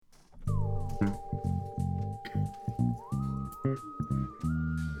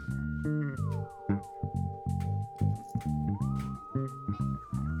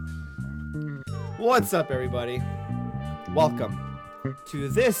What's up, everybody? Welcome to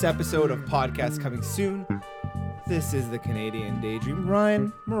this episode of Podcast Coming Soon. This is the Canadian Daydream,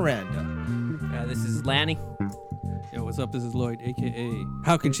 Ryan Miranda. This is Lanny. Yo, what's up? This is Lloyd, aka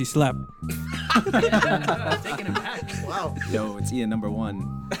How Can She Slap? Taking it back. Wow. Yo, it's Ian number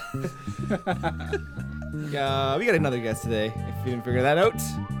 1. We got another guest today. If you didn't figure that out,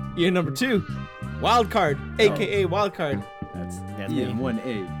 Ian number 2, Wildcard, aka Wildcard. That's me. Ian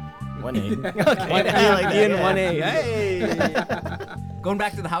 1A. 1A. Okay. Ian 1A. Hey. Going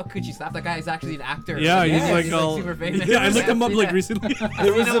back to the How Could She Slap, that guy is actually an actor. Yeah, he's like all. super famous. Yeah, I looked him up like Yeah. recently.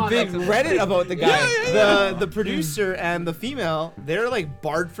 There was seen him a on, big like, Reddit about the guy. Yeah. The producer and the female, they're like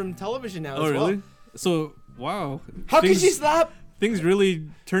barred from television now. Oh, as really? Well. So, wow. How could she slap? Things really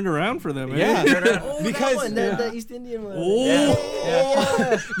turned around for them. Yeah. Oh, Because- that one, the East Indian one.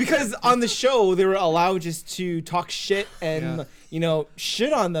 Oh. Because on the show they were allowed just to talk shit and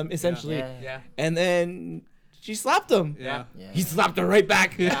shit on them essentially, Yeah. and then she slapped him. Yeah. Yeah. He slapped her right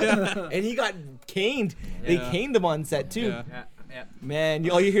back, and he got caned. They Yeah. caned him on set too. Yeah. Yeah. Man,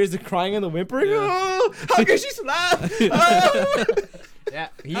 all you hear is the crying and the whimpering. Yeah. Oh, how could she slap? Oh. Yeah.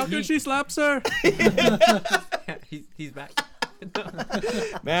 How can she slap, sir? He's back.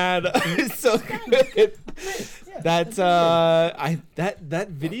 Man, it's so good. That that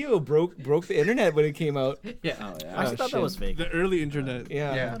video broke the internet when it came out. Yeah. Oh, yeah. Oh, I thought shit. that was fake. The early internet.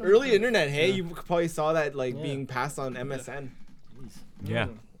 Yeah, Yeah. early internet. Hey, Yeah. you probably saw that Yeah. being passed on MSN. Jeez. Yeah.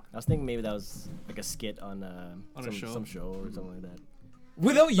 I was thinking maybe that was like a skit on a some show? show or something like that.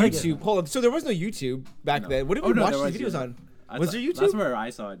 Without Like YouTube, hold up. So there was no YouTube back No. then. What did Oh, we no, watch there these was videos YouTube. on? Was there YouTube? That's where I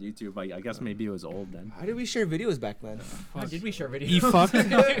saw it, YouTube. I guess maybe it was old then. How did we share videos back then? How did we share videos? E-fuck.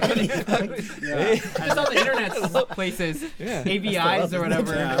 Yeah. Just on the internet places. Yeah. AVIs or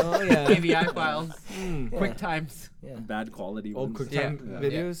whatever. Oh yeah. AVI files. Mm. Quick times. Yeah. Bad quality Old ones. QuickTime Yeah.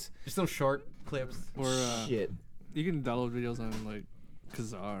 videos. Just those short clips. Or Shit. you can download videos on like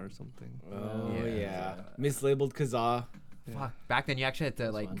Kazaa or something. Oh Yeah. yeah. Mislabeled Kazaa. Yeah. Fuck. Back then you actually had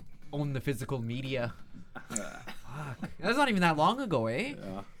to like fun. own the physical media. Fuck. That's not even that long ago, eh?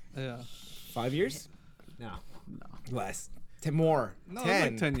 Yeah. Yeah. 5 years? No. Less. 10 more. No, 10.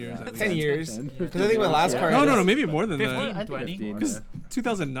 like 10 years. at 10 least. years. 10. Because I think my last car. No, maybe more than 15. that. I think 20. 15, Because yeah.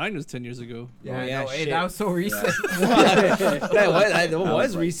 2009 was 10 years ago. Oh, yeah, no, hey, shit. that was so recent. that was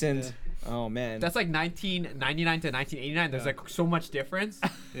was like- recent. Oh man. That's like 1999 to 1989. There's Yeah. like so much difference.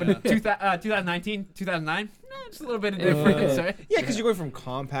 Yeah. But 2019, 2009, just a little bit of difference, right? Yeah, because you're going from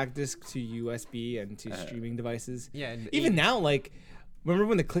compact disc to USB and to streaming devices. Yeah. And Even now, like, remember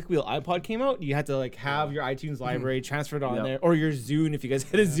when the Clickwheel iPod came out? You had to like have your iTunes library transferred on Yep. there, or your Zune if you guys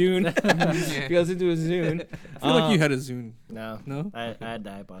had a Zune. If you guys into a Zune. I feel like you had a Zune. No. No? I had the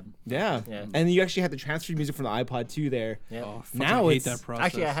iPod. Yeah. Yeah. And you actually had to transfer music from the iPod to there. Yeah. Oh, fucking Now hate it's- that process.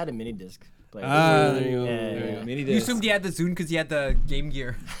 Actually, I had a mini disc player. There you go. Yeah, There you yeah. go. Mini You disc. assumed you had the Zune because you had the Game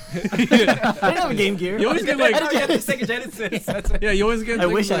Gear. I didn't have a Game Gear. You always get like, you had the Sega Genesis. That's it. yeah, you always get. I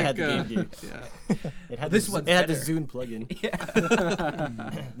things wish I like, had the Game Gear. Yeah. It had This the, one's it had the better. Zune plug-in.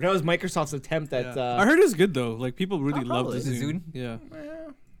 That was Microsoft's attempt at. I heard it's good though. Like people really love the probably. The Zune. Zune? Yeah.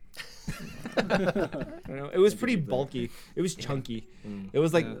 I don't know. It was pretty bulky. It was chunky. It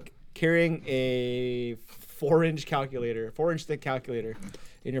was like Yeah. carrying a 4-inch calculator, 4-inch thick calculator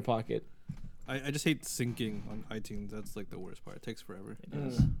in your pocket. I just hate syncing on iTunes. That's like the worst part. It takes forever. It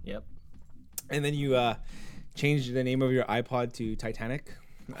does. Yep. And then you changed the name of your iPod to Titanic.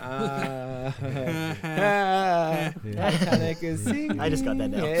 Titanic is singing. I just got that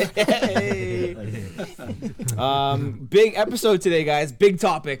now. now. Big episode today, guys. Big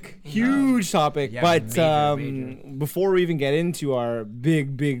topic. Huge topic. Yeah, but major. before we even get into our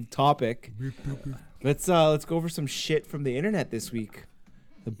big topic, let's go over some shit from the internet this week.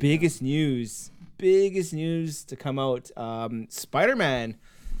 The biggest news to come out. Spider-Man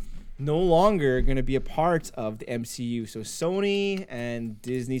no longer going to be a part of the MCU. So Sony and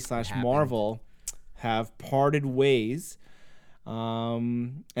Disney / Marvel have parted ways.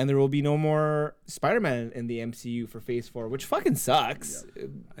 And there will be no more Spider-Man in the MCU for Phase 4, which fucking sucks.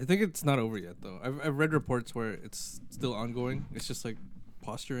 I think it's not over yet though. I've read reports where it's still ongoing. It's just like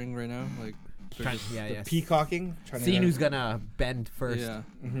posturing right now. Like they're just- Yeah, yeah. Peacocking. Trying Seeing to who's gonna bend first. yeah.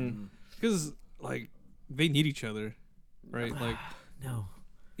 Mhm. Because like they need each other, right? Like No.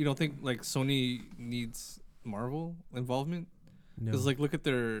 you don't think like Sony needs Marvel involvement? No. Because like look at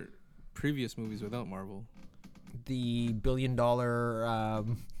their previous movies without Marvel. The $1 billion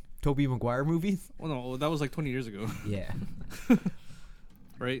Tobey Maguire movies. Well, no, that was like 20 years ago. Yeah.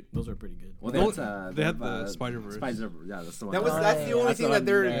 right? Those are pretty good. Well, They they had the Spider-Verse. Yeah, that's the one. That's the only That's thing the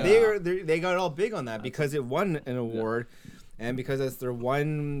that one, they got all big on that because it won an award, and because it's their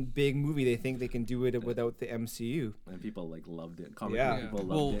one big movie, they think they can do it without the MCU. and people like loved it. Comic Yeah. book people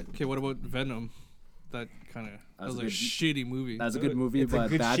Well, loved it. okay, what about Venom? That kind of that was a a good- shitty movie. That's a good movie, It's a but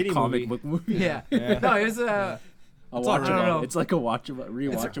good bad shitty comic movie. book movie. Yeah. Yeah. No, it was A It's all right. I don't know. watchable. It's like a watchable, it's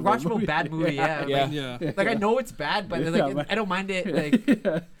rewatchable. a watchable movie. bad movie. Yeah. Yeah. yeah. Like I know it's bad, but like Yeah, but- I don't mind it. Like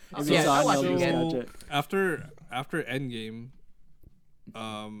If Yeah, it's I'll on, watch I'll it just again. watch it. After Endgame,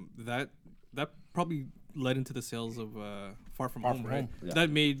 that probably led into the sales of Far From Far Home, From right? Home. Yeah. That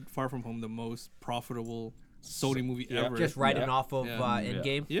made Far From Home the most profitable Sony movie Yeah. ever. just riding Yeah. off of Yeah.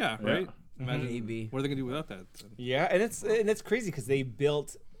 Endgame. yeah, right. Imagine Maybe. what are they gonna do without that? Yeah, and it's crazy because they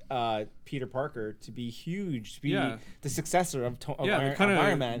built Peter Parker to be huge, to be Yeah. the successor of, Yeah, they kind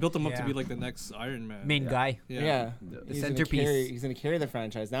Iron Man. of built him up to Yeah. be like the next Iron Man. Main guy, Yeah, The He's centerpiece. Gonna carry, he's gonna carry the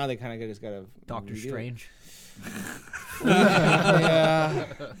franchise. Now they kind of just gotta Doctor redo it. Strange. yeah,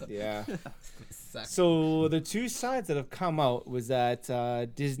 yeah. Sucks. So the two sides that have come out was that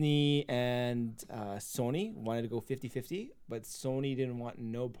Disney and Sony wanted to go 50-50, but Sony didn't want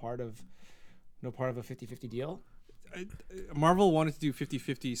no part of a 50-50 deal. Marvel wanted to do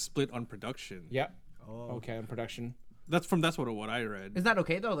 50-50 split on production. Yeah. Oh. Okay, on production. That's what I read. Is that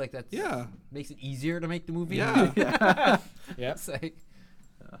okay though? Like that Yeah. makes it easier to make the movie. Yeah. Yeah. It's like,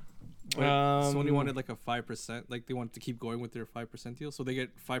 But Sony wanted like a 5%. Like they wanted to keep going with their 5% deal, so they get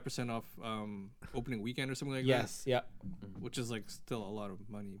 5% off opening weekend or something like Yes. Yeah. that. Which is like still a lot of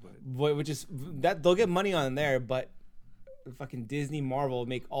money, but Which is that they'll get money on there, but fucking Disney, Marvel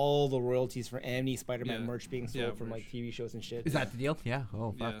make all the royalties for any Spider-Man Yeah. merch being sold Yeah, from like merch. TV shows and shit. is that the deal? Yeah.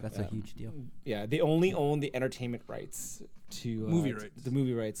 Oh fuck, Yeah. that's Yeah. a huge deal. Yeah, they only own the entertainment rights to Movie rights. the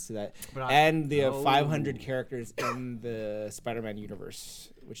movie rights to that, But I- and the Oh. 500 characters in the Spider-Man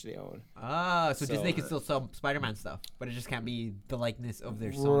universe, which they own. Ah, so Disney So- can still sell Spider-Man stuff, but it just can't be the likeness of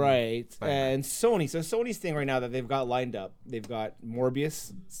their Sony. Right, Spider-Man. and Sony. So Sony's thing right now that they've got lined up, they've got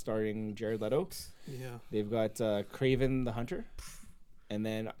Morbius starring Jared Leto. yeah. They've got Kraven the Hunter, and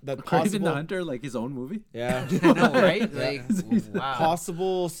then the Craven possible, the Hunter, like his own movie. yeah. I know, right? Like, wow.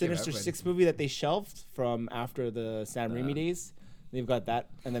 Possible Sinister everybody. Six movie that they shelved from after the Sam Raimi days. They've got that,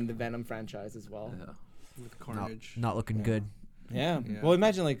 and then the Venom franchise as well. Yeah. With Carnage. Not looking good. Yeah. Yeah. Well,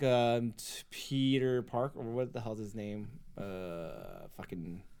 imagine like Peter Parker, or what the hell's his name?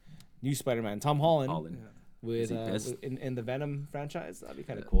 Fucking new Spider-Man, Tom Holland, Holland. with Is he pissed? in the Venom franchise. That'd be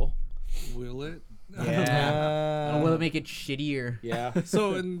kind of Yeah. cool. Will it? Yeah. Will it make it shittier? Yeah.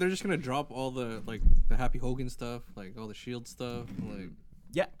 So and they're just gonna drop all the like the Happy Hogan stuff, like all the Shield stuff, like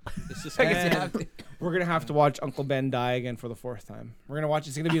Yeah. it's just I guess you And have to. we're gonna have to watch Uncle Ben die again for the 4th time. We're gonna watch.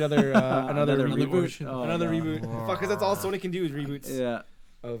 It's gonna be another another Another reboot. version. Oh, another no. reboot. Fuck, 'cause that's all Sony can do is reboots Yeah.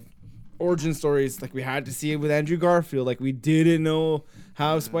 of origin stories. Like we had to see it with Andrew Garfield. Like we didn't know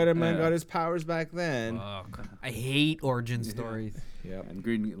how Spider-Man Yeah. got his powers back then. Fuck. I hate origin stories. Yep.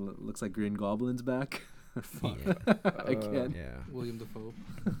 And looks like Green Goblin's back. Yeah. Again. Yeah. William Dafoe.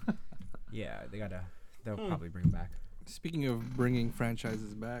 Yeah. They'll probably bring it back. Speaking of bringing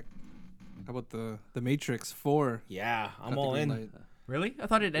franchises back, how about the Matrix 4? Yeah, I'm Got the all green in. light. Really? I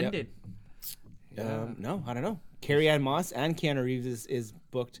thought it Yep. ended. No, I don't know. Carrie Ann Moss and Keanu Reeves is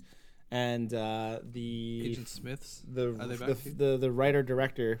booked, and the Agent Smiths. the Are they back too? the writer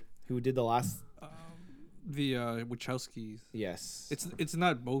director who did the last. The Wachowskis. Yes. It's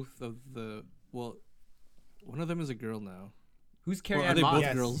not both of the. Well, one of them is a girl now. Who's Carrie Or are Ann they Moss? both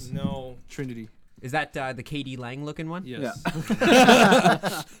yes. girls? No. Trinity. Is that the K.D. Lang looking one? Yes.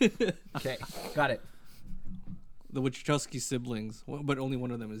 Okay. Got it. The Wachowski siblings, but only one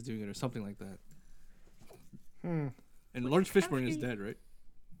of them is doing it, or something like that. And Lawrence Fishburne is dead, right?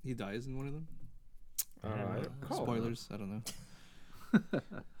 He dies in one of them. Spoilers. I don't know.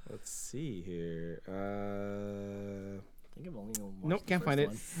 Let's see here. I think I've only watched Nope, the can't first find it.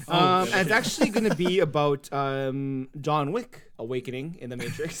 one. And it's actually going to be about John Wick awakening in the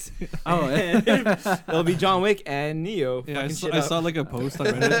Matrix. Oh, It'll be John Wick and Neo. Yeah, I fucking saw, shit I up. saw like a post on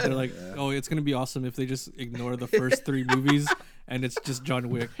Reddit. They're like, "Oh, it's gonna be awesome if they just ignore the first 3 movies and it's just John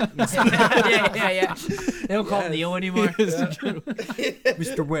Wick." yeah. They don't call him Neo anymore.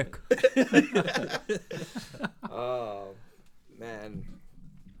 Mr. Wick. Oh man.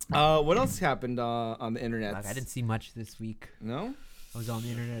 What else happened on the internet? Fuck, I didn't see much this week. No. I was on the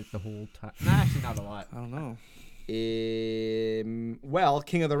internet the whole time. Nah, actually, not a lot. I don't know. Well,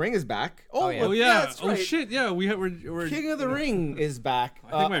 King of the Ring is back. Oh, yeah. Oh yeah. that's Oh right. shit. Yeah, we're King of the Ring is back.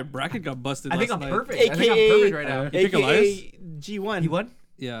 I think my bracket got busted. I think last I'm night. perfect. I think I'm AKA perfect right now. You pick AKA Elias? G1. He won?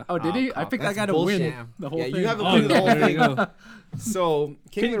 Yeah. Oh, did he? I picked that That's guy to bullshit. win the whole Yeah, thing. you haven't Oh, played the whole there you thing. go. So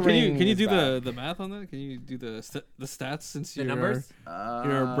King of the Ring. Can you is do back. the math on that? Can you do the stats since The you're numbers?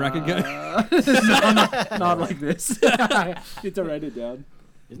 You're a bracket guy? not like this. You have to write it down.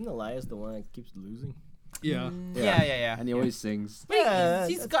 Isn't Elias the one that keeps losing? Yeah. Yeah. And he always sings. Wait, Yeah,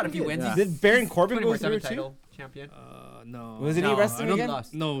 he's that's got a pretty few good. wins. Yeah. He's Did Baron Corbin go 24/7 through too? title champion. No. Wasn't he No, wrestling I don't again?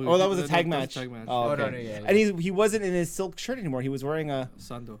 lost. No. Oh, that was a tag that was match. Tag match. Oh, Oh, okay. no, yeah. And he wasn't in his silk shirt anymore. He was wearing a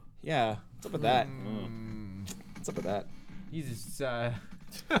Sando. yeah. What's up with that? Mm. What's up with that? He's just,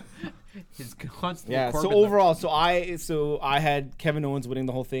 he's constantly. Yeah. So Corbin overall, so I had Kevin Owens winning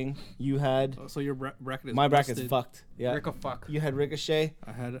the whole thing. You had Oh, so your bracket is my bracket's busted. fucked. Yeah. Rick of fuck. You had Ricochet.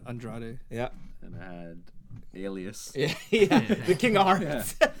 I had Andrade. Yeah. And I had Alias. Yeah. The King of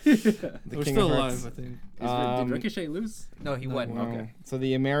Hearts. The We're King still of alive, Hearts. I think. Did Ricochet lose? No, he won. No. Okay. So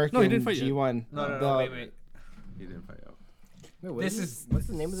the American No, he didn't fight yet. G1. No, wait. He didn't fight out. Wait, what This is is what's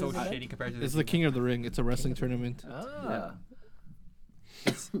the name of so this event? shitty compared to It's this. the King of the Ring. It's a wrestling tournament. Ah.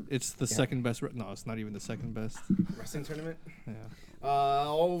 It's the second best. No, it's not even the second best. Wrestling tournament.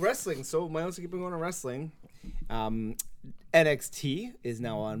 Yeah. Wrestling. So my also keeping going on wrestling. NXT is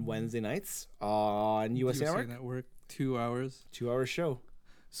now on Wednesday nights on USA Network. Network. 2 hours. 2-hour show.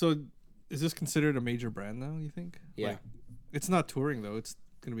 So, is this considered a major brand now? You think? Yeah. Like, it's not touring though. It's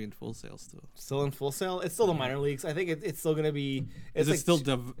gonna be in full sale still. Still in full sale. It's still the minor leagues. I think it's still gonna be. It's Is it like still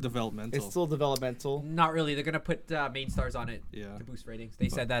developmental? It's still developmental. Not really. They're gonna put main stars on it Yeah. to boost ratings. They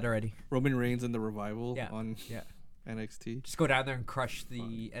said that already. Roman Reigns and the Revival Yeah. on Yeah. NXT. Just go down there and crush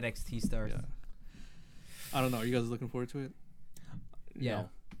the NXT stars. Yeah. I don't know. Are you guys looking forward to it? Yeah.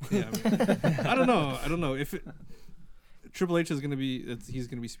 Yeah. I don't know if it, Triple H is gonna be. He's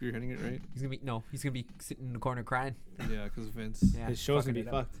gonna be spearheading it, right? He's gonna be sitting in the corner crying. Yeah, because Vince. Yeah, His show's fucking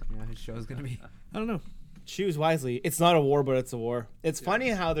gonna be it up. fucked. Yeah, his show's gonna be. I don't know. Choose wisely. It's not a war, but it's a war. It's funny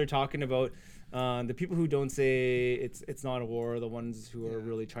how they're talking about the people who don't say it's not a war are the ones who are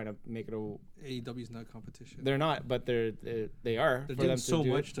really trying to make it a. AEW's not competition. They're not, but they are They're for doing them so to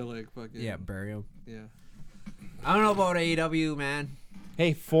do much It. to like fucking. Yeah, bury him. Yeah. I don't know about AEW, man.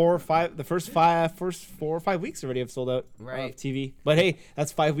 Hey, 4 or 5. The first 4 or 5 weeks already have sold out Right. of TV. But hey,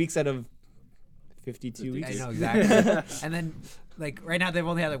 that's 5 weeks out of 52 weeks. I know exactly. And then, like right now, they've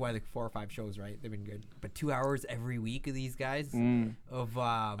only had like 4 or 5 shows, right? They've been good, but 2 hours every week of these guys of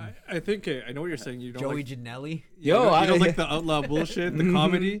I think I know what you're saying. You don't Joey like, Janelli. you don't I- like the outlaw bullshit, the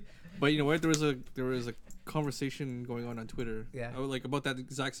comedy. But you know what? There was a conversation going on Twitter. Yeah. Like about that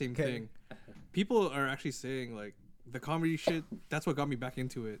exact same Okay. thing. People are actually saying like the comedy shit. That's what got me back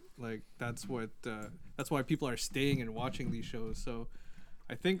into it. Like that's why people are staying and watching these shows. So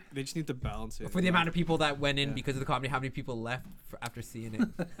I think they just need to balance it. For the amount of people that went in Yeah. because of the comedy, how many people left after seeing it?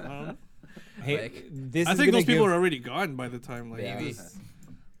 I don't know. Hey, Like, this I is think gonna those people give- are already gone by the time like Yeah. this.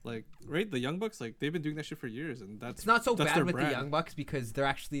 Like right, the Young Bucks, like they've been doing that shit for years, and that's It's not so that's bad their with brand. the Young Bucks because they're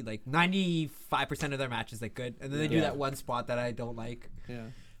actually like 95% of their matches like good, and then they do Yeah. that one spot that I don't like. Yeah.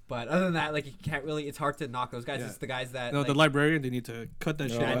 But other than that, like you can't really. It's hard to knock those guys. Yeah. It's the guys that. No, like, the librarian, they need to cut that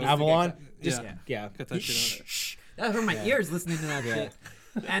No, shit out. Avalon. Just Yeah. cut that shit out. Shh, that hurt my Yeah. ears listening to that Yeah. shit.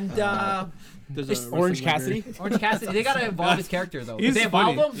 And There's Just a Orange wrestling Cassidy. Orange Cassidy, they gotta evolve his character though. He's If they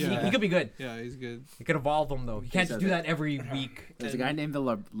evolve funny, him, yeah. he could be good. librarian. Yeah, he's good. They could evolve him though. He can't just do that every week. There's a guy named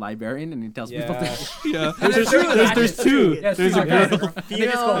the librarian, and he tells people Yeah. to. Yeah, And there's two matches. there's two. Yeah, There's two a matches. girl.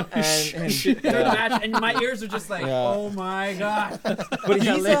 Female and Third match, and my ears are just like, Yeah. oh my god. But he's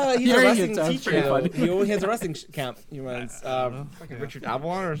Hearing a it wrestling sounds teacher. pretty Though. funny. He only has a wrestling camp. He runs know. fucking Yeah. Richard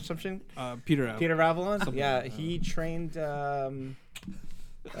Avalon or something. Peter Avalon. Peter Avalon. Something Yeah, like that. he trained.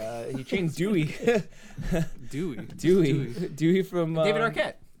 He trained Dewey. Dewey. Dewey from David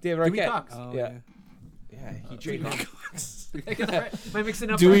Arquette. David Dewey Arquette. Cox. Oh, Yeah. Yeah, he trained him. Am I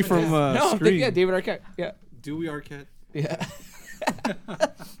mixing up? Dewey references? from No, I think, Scream. yeah, David Arquette. Yeah. Dewey Arquette. Yeah.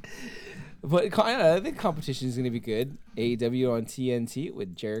 But I think competition is going to be good. AEW on TNT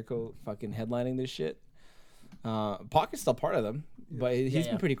with Jericho fucking headlining this shit. Pac is still part of them, but he's Yeah.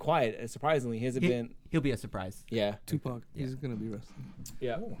 been pretty quiet. Surprisingly, he hasn't been. He'll be a surprise. Yeah. Tupac. He's gonna be wrestling.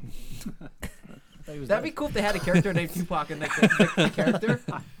 Yeah. That'd be cool if they had a character named Tupac and the character.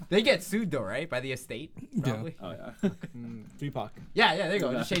 They get sued though, right? By the estate, probably. Oh yeah. Tupac. Yeah, there you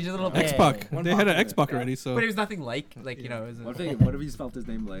go. Just change it a little bit. X Pac. One They had an Pac. X Pac already, so But it was nothing like you know. It What was if he spelled his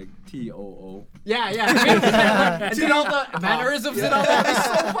name like T-O-O? yeah. And did all the mannerisms and all that. It's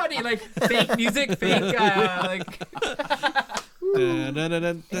so funny. Like fake music, fake like. Like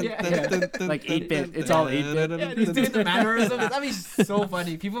 8-bit. It's all 8-bit. Yeah, he's doing the mannerisms. That'd be so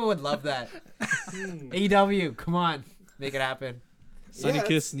funny. People would love that. AEW, come on, make it happen. Sunny Yeah,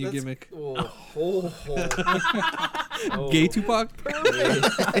 Kiss, new that's- gimmick. Oh. Gay Tupac.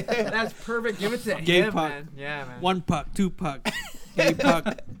 That's perfect. Give it to Gay him, Pac. man. Yeah, man. 1 Pac, 2 Pac, Gay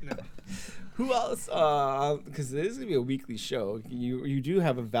Pac. Who else? Because this is gonna be a weekly show. You do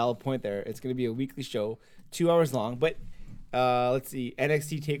have a valid point there. It's gonna be a weekly show, 2 hours long. But let's see,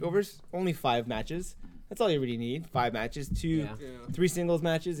 NXT takeovers only 5 matches. That's all you really need. 5 matches, 3 singles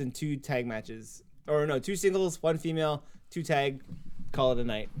matches, and 2 tag matches. Or no, 2 singles, 1 female, 2 tag. Call it a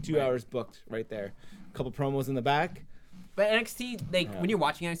night. 2 hours booked right there. A couple promos in the back. But NXT, when you're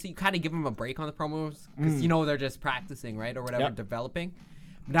watching NXT, you kind of give them a break on the promos because you know they're just practicing, right, or whatever, developing.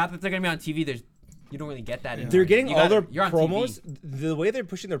 Now that they're gonna be on TV, you don't really get that. Anymore. They're getting all their you're on promos. TV. The way they're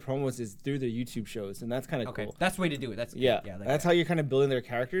pushing their promos is through their YouTube shows, and that's kind of Okay, cool. that's the way to do it. That's Yeah, like that's how you're kind of building their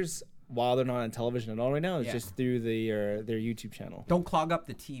characters while they're not on television at all right now. It's Yeah. just through their YouTube channel. Don't clog up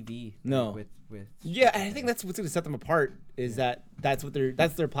the TV. No. With Yeah, and I think that's what's going to set them apart. Is that's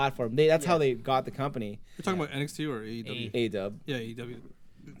their platform. That's how they got the company. You're talking about NXT or AEW? A-Dub. Yeah, AEW.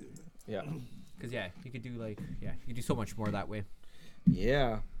 Yeah. because you could do you could do so much more that way.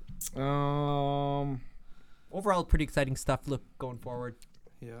 Yeah. Overall, pretty exciting stuff. Look going forward.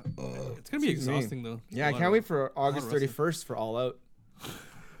 Yeah. It's gonna be Excuse me. exhausting though. Yeah, I A lot can't of- wait for August wrestling. 31st for All Out.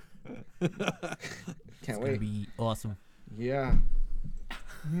 Can't It's wait. gonna be awesome. Yeah.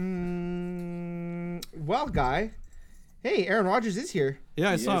 Well, Guy. Hey, Aaron Rodgers is here. Yeah,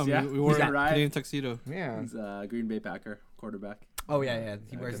 I He saw is, him. yeah. We wore He's a got- Canadian tuxedo. Yeah. He's Green Bay Packer quarterback. Oh yeah.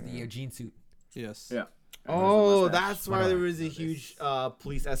 He wears the jean suit. Yes. Yeah. Oh, And there's the mustache. that's why there was a huge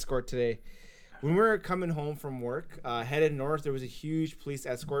police escort today. When we were coming home from work, headed north, there was a huge police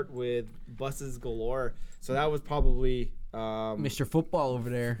escort with buses galore. So that was probably Mr. Football over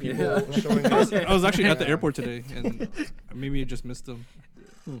there. people showing I us. was actually at the airport today, and maybe you just missed them.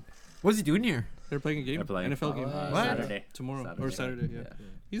 What's he doing here? They're playing a game, They're playing NFL game What? Saturday. tomorrow or Saturday. Yeah.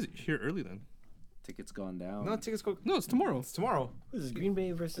 He's here early then. Tickets gone down. No, tickets go. No, it's tomorrow. It's tomorrow. This is Green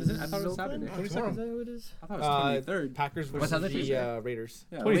Bay versus. Is it? I thought it was Oakland? Saturday. Is 22nd. that what it is? I thought it was 23rd. Packers What's versus that the Tuesday? Raiders.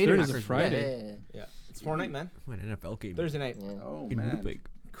 Yeah. 23rd is a Raiders. Friday. Yeah, it's tomorrow night, man. What an NFL game. Thursday night. Yeah. Oh In man. Winnipeg.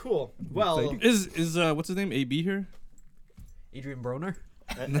 Cool. Well, Is what's his name? AB here? Adrian Broner.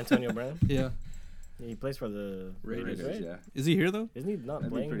 Antonio Brown. Yeah. He plays for the Raiders, right? yeah. Is he here though? Isn't he not That'd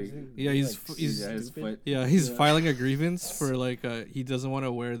be playing? pretty Isn't good. Yeah, he's like, he's Yeah, his stupid? foot. yeah he's Yeah. filing a grievance for like he doesn't want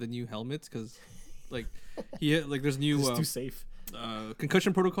to wear the new helmets because like there's new It's too safe.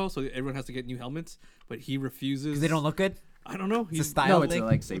 concussion protocol, so everyone has to get new helmets, but he refuses. Because they don't look good. I don't know. It's a He's, style No, it's thing. a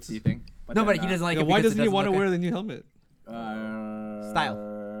like safety thing. No, but then, he doesn't like yeah, it. why because doesn't he want to look wear good. the new helmet? Style.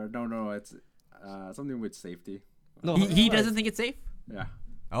 No, it's something with safety. No, He doesn't think it's safe. Yeah.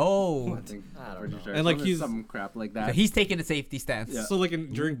 Oh, I think. I don't Pretty know. sure. And, like, Something- he's- some crap like so that. he's taking a safety stance. Yeah. So like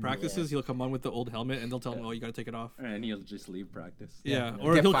during practices, he'll come on with the old helmet, and they'll tell him, "Oh, you gotta take it off." And he'll just leave practice. Yeah, Yeah.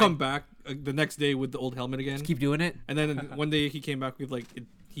 or Get he'll fined. come back the next day with the old helmet again. Just keep doing it. And then one day he came back with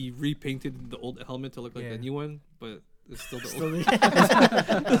he repainted the old helmet to look like Yeah. the new one, but it's still the Still old.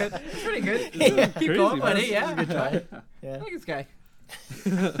 It's pretty good. Keep Crazy, going, man. buddy. Yeah. Good try. I Yeah. like this guy.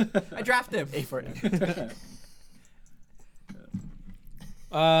 I draft him. A for it.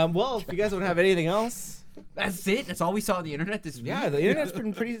 well, if you guys don't have anything else, That's it. That's all we saw on the internet this week. yeah, the internet's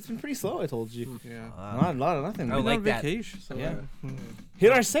been pretty slow. I told you. Yeah. Not a lot of nothing. I Been like on that. vacation, so Yeah.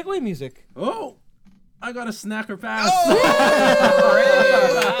 Hit our segue music. Oh, I got a snacker pass.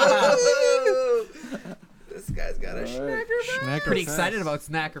 This guy's got a Schnacker Pretty pass. excited about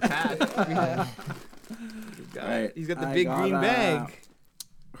Snacker Pass. Right, He's got the I big got green a bag.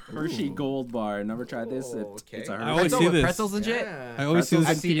 Hershey Gold Bar. Never tried this. Oh, It's okay. a I always Hershey. see with this. pretzels and shit. I always see Pretzels this.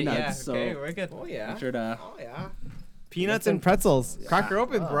 I've seen it. Yeah. peanuts, so- Okay, we're good. Oh yeah. Make sure to. Oh yeah. Peanuts and pretzels. Crack her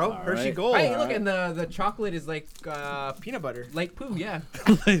open, bro. All Hershey right. Gold. Hey, look, and the chocolate is like Peanut butter. light poo. Yeah.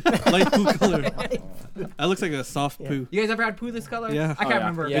 light poo color. That looks like a soft poo. You guys ever had poo this color? Yeah. I Oh, can't yeah.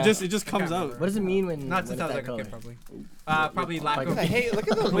 remember. Yeah. It just comes can't out. remember. What does it mean when? Not when since it's I was that like a color? kid, probably. Probably lack of. Hey, look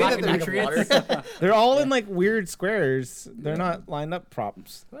at the way Lack that of they're nutrients. They're all in like weird squares. They're not lined up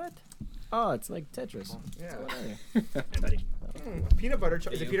props. What? Oh, it's like Tetris. Yeah. Peanut butter.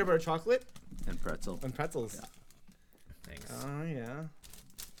 Is it peanut butter chocolate And pretzel. and pretzels? Thanks. Oh yeah.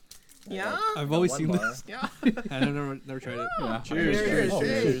 Yeah. I've always One seen bar. this. Yeah. I never tried it. Yeah. Cheers. Cheers. Cheers.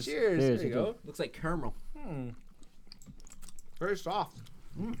 Cheers. Cheers. There you go. Looks like caramel. Very soft.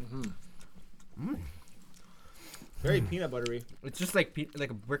 Very peanut buttery. It's just like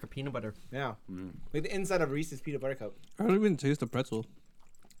like a brick of peanut butter. Yeah. Mm. Like the inside of Reese's peanut butter cup. I don't even taste the pretzel.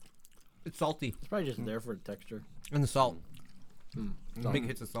 It's salty. It's probably just there for texture. And the salt. Big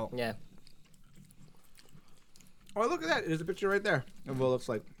hits of salt. Yeah. Oh, look at that. There's a picture right there of what it looks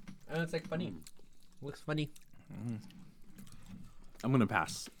like. And it's like funny. Looks funny. I'm gonna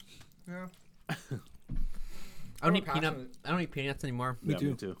pass. Yeah. I don't I eat would peanut. pass on I don't eat peanuts anymore. Me Yeah, too.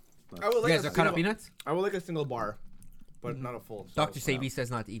 Me too. I would You like guys a are cut up single, peanuts. I would like a single bar, but not a full. Dr. so- Sebi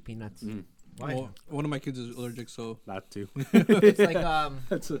says not to eat peanuts. Why? Well, one of my kids is allergic, so Not too. It's like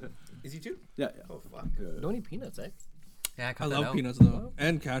That's Is he too? yeah. Oh fuck. Don't eat peanuts, eh? yeah, I I cut that love out. peanuts though,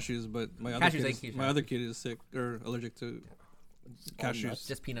 and cashews. But my other Cashews, kid, I is, eat my cashews. other kid is sick or allergic to cashews.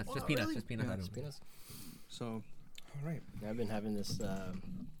 Just peanuts. Oh, Just peanuts. really? Just peanuts. Yeah. I don't Just peanuts. So All right. I've been having this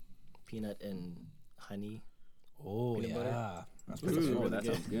peanut and honey. Oh Peanut butter? yeah. That's Ooh, pretty Oh, good. that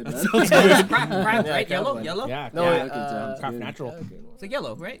sounds good. Craft, right? Yeah, Yellow, one. yellow. Yeah. No, yeah. Craft good. natural. Okay. It's like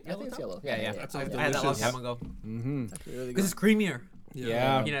yellow, right? I think it's top? yellow. Yeah, yeah. That I sounds had that a long delicious. time ago. Mm-hmm. It's actually really Because good. it's creamier.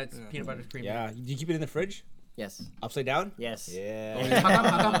 Yeah. Peanuts, Yeah. peanut butter's creamier. Yeah. Do you keep it in the fridge? Yes. Upside down? Yes. Yeah. How come?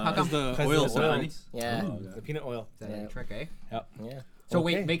 How come? How Because come? the 'Cause oil of the oil. sounds. Yeah. The peanut oil. Is that Yeah. a trick, eh? Yep. Yeah. So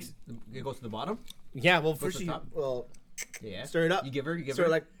Okay. wait, makes it goes to the bottom. Yeah. Well, What's first the you top? Yeah. stir it up. You give her. You give Stir her.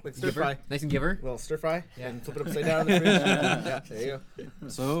 it like stir give her. fry. Nice and give her. Little stir fry. Yeah. And flip it upside down in the fridge. Yeah. There you go.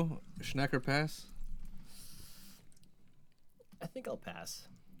 So snack or pass? I think I'll pass.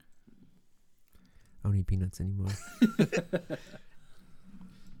 I don't eat peanuts anymore.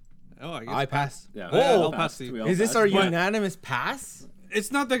 Oh, I guess I pass. Yeah. Oh, I'll pass you. We all Is this pass. our But- unanimous pass? It's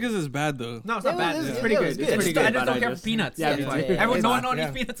not that because it's bad though. No, it's not Yeah, bad. it is- It's yeah, pretty it good. was It's good. pretty It's good. I good, just but don't I care for just- peanuts. yeah, That's me why. too. Everyone, no one Yeah.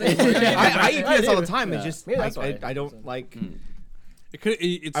 eats peanuts. I eat peanuts all the do. time. It's Yeah. just Yeah, that's I why. don't like. It could.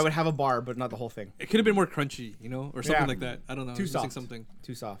 It's. I would have a bar, but not the whole thing. It could have been more crunchy, you know, or something Yeah. like that. I don't know. Too it's missing soft. Something.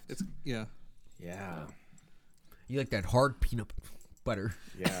 Too soft. It's yeah. Yeah. You like that hard peanut butter.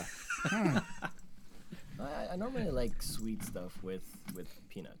 Yeah. I normally like sweet stuff with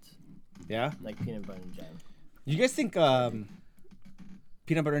peanuts, Yeah. like peanut butter and jam. You guys think peanut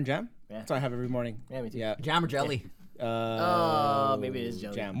butter and jam? Yeah. That's what I have every morning. Yeah, me too. Yeah. Jam or jelly? Oh, maybe it is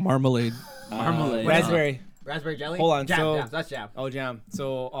jelly. Jam. Marmalade. Marmalade. Raspberry. Raspberry jelly? Hold on, Jam, so- jam. That's jam. Oh, jam.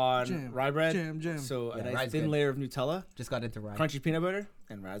 So on Jam, rye bread, jam. so a Yeah, nice rye's thin good. layer of Nutella, Just got into rye. crunchy peanut butter,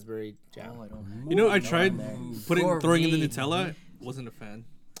 and raspberry jam. Oh, I don't. You know, I tried throwing in the Gourmet. Nutella. Wasn't a fan.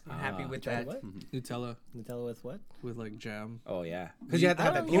 I'm happy with Tried that. what? Nutella Nutella with what? with like jam. Oh yeah, because you have to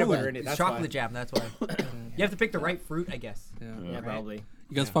have that peanut butter in it. It's That's chocolate why. jam, that's why. You have to pick the right fruit, I guess. Yeah. Yeah, Right. probably.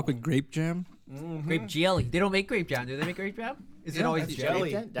 You guys fuck with grape jam? Grape jelly. They don't make grape jam. Do they make grape jam? Is it Yeah, always that's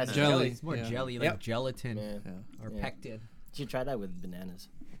jelly? jelly. That's Jelly. jelly. It's more Yeah. jelly, like Yep. gelatin Yeah. Yeah. or Yeah. pectin. You should try that with bananas.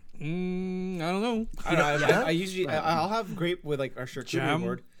 I don't know. I don't know. Yeah. I usually I'll have grape with like our charcuterie Jam?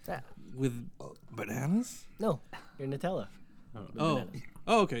 board. Yeah. With bananas? No, your Nutella. With Oh. bananas.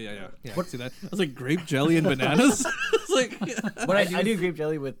 Oh, okay, yeah. What? See that? I was like grape jelly and bananas. It's like, What I do grape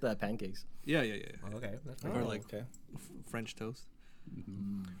jelly with pancakes. yeah. Okay. That's Or like okay. French toast.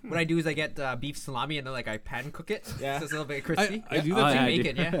 What I do is I get beef salami and then like I pan cook it. Yeah. So it's a little bit crispy. I do Oh, that yeah, too. I do.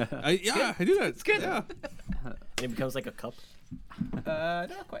 Bacon, yeah. I do that. It's good. Yeah. And it becomes like a cup.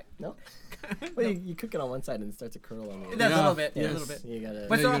 Not quite. No? Well, you cook it on one side and it starts to curl on the other. That's Yeah. a little bit. Yes. A little bit. You gotta.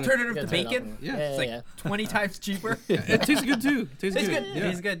 But it's you an gotta- alternative you to gotta turn it off bacon. and- Yeah, It's like yeah. 20 times cheaper. It tastes good too. Tastes Tastes good. good. Yeah.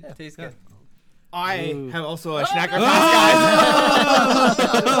 Tastes good. Tastes good. I have also a snacker pass,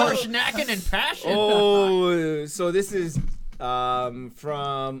 guys. More snacking and passion. Oh, so this is from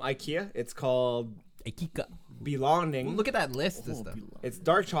IKEA. It's called Akika. Belonging. Look at that list of stuff. It's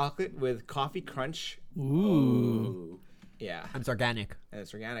dark chocolate with coffee crunch. Ooh. Yeah, And it's organic. and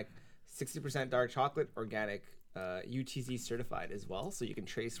it's organic. 60% dark chocolate, organic, UTZ certified as well, so you can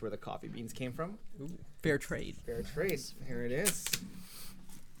trace where the coffee beans came from. Fair trade. Fair trace. Here it is.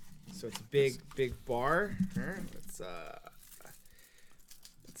 So it's a big bar. Here.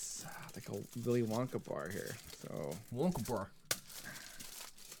 It's like a Willy Wonka bar here. So Wonka bar.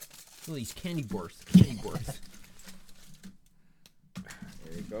 Look at these candy bars. Candy bars.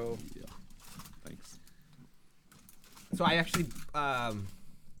 there you go. Thanks. So I actually, not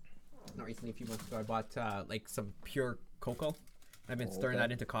recently, a few months ago, I bought like some pure cocoa. I've been stirring okay.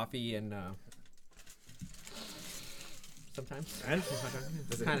 that into coffee and sometimes. And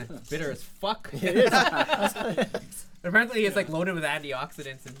It's kind of bitter as fuck. Apparently, it's like loaded with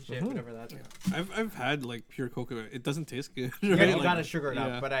antioxidants and shit. Whatever that. I've had like pure cocoa. It doesn't taste good. Yeah, right? you Like, gotta sugar it yeah.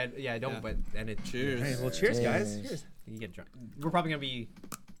 up, but I don't. Yeah. But and it Cheers. Hey, well, cheers, guys. Cheers. Cheers. You get drunk. We're probably gonna be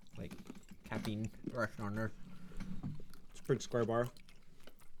like caffeine rush on there. It's a big square bar.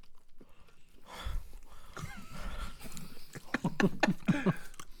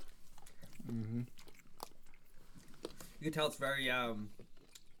 You can tell it's very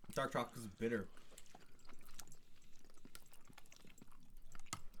dark chocolate is bitter.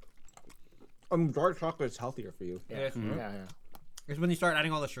 Dark chocolate is healthier for you. Yeah. Yeah. It's when you start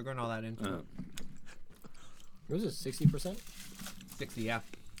adding all the sugar and all that into it. What was it? 60%? 60, yeah.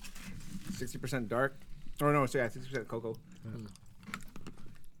 60% dark. Oh no, so yeah, 60% cocoa.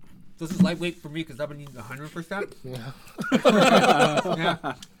 This is lightweight for me because I've been eating 100%. Yeah. Yeah.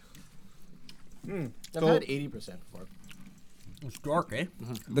 I've So- had 80% before. It's dark, eh?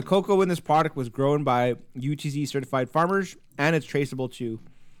 The cocoa in this product was grown by UTZ certified farmers, and it's traceable to.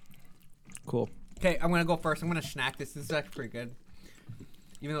 Cool. Okay, I'm gonna go first. I'm gonna snack this. This is actually pretty good.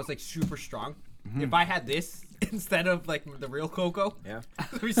 Even though it's like super strong. If I had this instead of like the real cocoa, Yeah.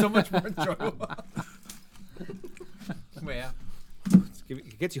 it'd be so much more enjoyable. But yeah.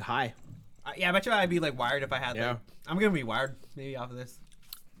 It gets you high. Yeah, I bet you I'd be like wired if I had Yeah. like. I'm gonna be wired maybe off of this.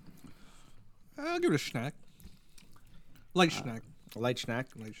 I'll give it a snack. Light snack. A light snack.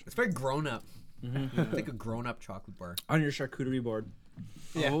 It's very grown up. It's like a grown up chocolate bar. On your charcuterie board.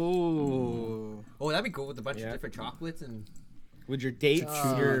 Yeah. Oh. Oh, that'd be cool with a bunch Yeah. of different chocolates and. With your dates,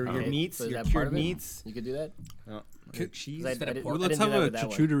 your Okay, meats, so is your that part cured of it? meets. You could do that? Your cheese. 'Cause I Instead of didn't- pork. I Let's didn't do have that a with that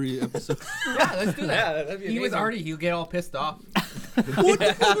one. charcuterie episode. Yeah, let's do that. Yeah, that'd be He was amazing. already. He'll get all pissed off. What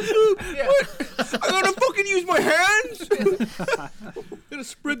the fuck is this? Yeah. I gotta fucking use my hands. Gotta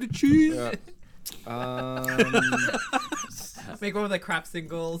spread the cheese. Make one with like crap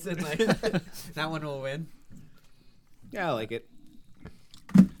singles and like that one will win. Yeah, I like it.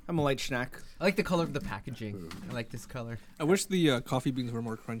 I'm a light snack. I like the color of the packaging. I like this color. I wish the coffee beans were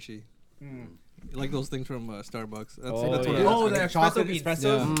more crunchy. Like those things from Starbucks. That's Oh, what yeah. I Oh, like. the Chocolate espresso beans. espressos?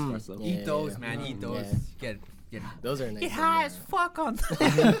 Yeah. Espresso. Yeah, Eat those, yeah, man. Eat those. yeah. Get Those are nice. It has fuck on.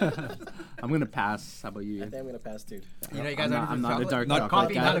 I'm gonna pass. How about I you? think I'm gonna pass too. You know, you guys I'm are not- I'm not a dark Not chocolate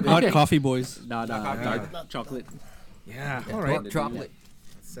coffee, guy. not a Not coffee. coffee boys. No, no, Not dark chocolate. Yeah. Yeah. All right. Dark chocolate.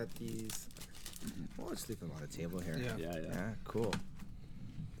 Set these. Well, let's leave them on the table here. Yeah. Yeah, yeah. Yeah. Cool.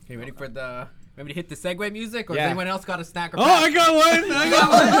 Okay, ready for the? Want me to hit the segue music, or Yeah. does anyone else got a snack? Or Oh, I got one. I got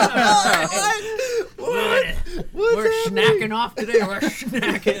one. We're snacking off today. We're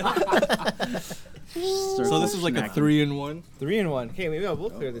snacking off. So this is like a 3-in-1. 3-in-1. Okay, maybe we'll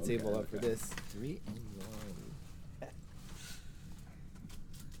clear the table up for this. 3 and 1.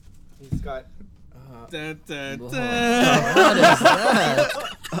 He's got. Da, da, da. What is that?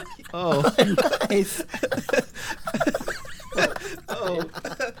 Oh. Nice. Oh.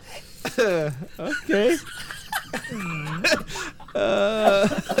 Okay.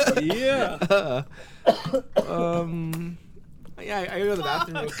 Yeah. Yeah, I gotta go to the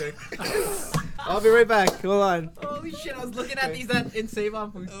bathroom real quick. I'll be right back. Hold on. Holy shit! I was looking at these in Save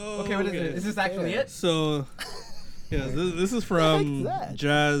On Food. Oh, Okay, what is okay. it? Is this actually it? So, yeah, this is heck from is that?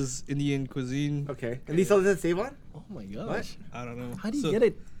 Jazz Indian Cuisine. Okay. And these all does it save on? Oh my gosh. I don't know. How do you So- get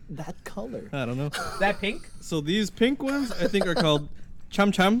it that color? I don't know. Is that pink? So these pink ones, I think, are called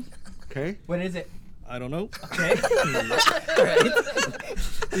cham cham. Okay. What is it? I don't know. Okay.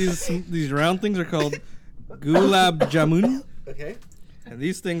 These round things are called gulab jamun, Okay. and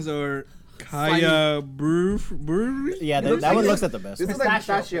these things are Kaya Brewery. Yeah, looks that like one it- looks like the best. This one. is like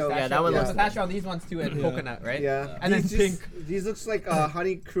pistachio. Yeah, that one looks Pistachio on these ones too, and coconut, right? Yeah. And then These pink. These looks like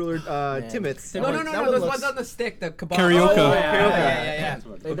honey cruller Timbits. No, That no, one- no, that no. one Those looks- ones on the stick, the kebab. Carioca. Oh, Carioca. yeah. It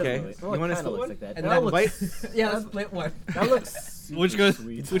does Okay. look like- You Oh, it want a kinda split looks one? like that. And Oh, then that looks- Bite? Yeah, let's split one. That looks Which super guys?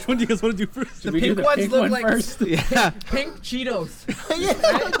 sweet. Which one do you guys want to do first? Should we do pink the ones pink look one like- first? Yeah. Pink Cheetos.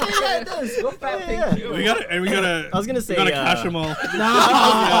 yeah, it does. Go fat Yeah, pink yeah. Cheetos. We gotta, and we gotta. I was gonna say, we gotta cash them all.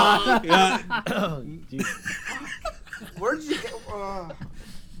 No. Yeah. Oh, geez. Where'd you get?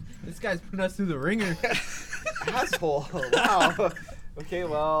 This guy's putting us through the ringer. Asshole. Wow. Okay,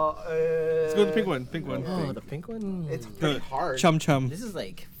 well. Let's go with the pink one. Pink one. Oh, the pink one. It's pretty hard. Chum chum. This is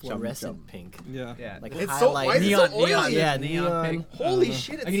like fluorescent chum. pink. Yeah. Yeah. Like It's so- why highlight. is it neon, so oily? neon, Yeah, neon neon. pink. Holy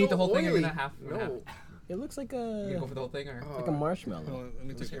shit! It's I can eat the whole so thing or oily. in a half. In a half. No. It looks like You gonna go a for the whole thing or? like a marshmallow. Hold on, let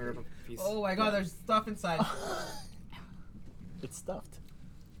me take care of it. Oh my god, there's stuff inside. It's stuffed.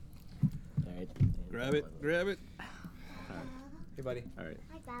 All right. Grab it. Grab it. Hey, buddy. All right.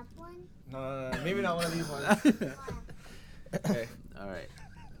 I got one. No. Maybe not one of these ones. Okay. All right.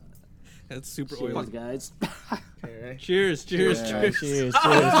 That's super Cheers, oily. guys. Okay, right? Cheers. Cheers. Yeah. Cheers. Cheers.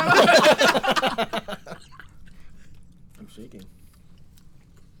 Cheers. I'm shaking.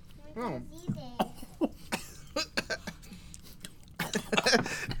 We're gonna see this.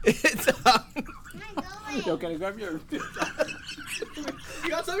 It's Come on, go away. Yo, can I grab your? You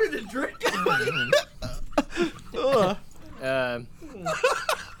got something to drink? Ugh. Stop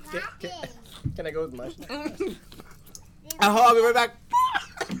it. Can I go with my snack? I'll be right back.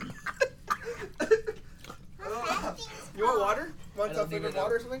 How You want water? Want some flavored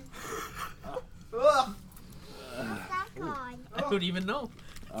water or something? Ugh. What's that called? I don't even know.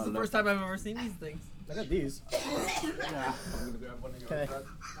 It's the first time I've ever seen these things. I got these. I'm gonna grab one of Okay. yours.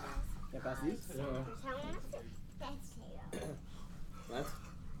 Can I pass these? What?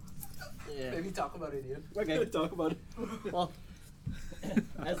 Yeah. Maybe talk about it, dude. Okay. Talk about it. Well,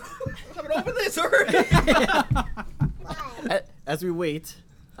 Coming over this already. What? As we wait,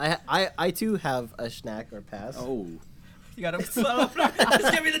 I too have a snack or pass. Oh. You got a bottle opener.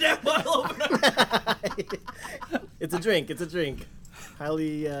 Just give me the damn bottle opener. It's a drink. It's a drink.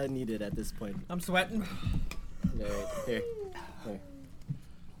 Highly needed at this point. I'm sweating. Alright, here.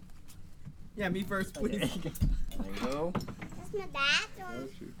 Yeah, me first, please. There you go. That's my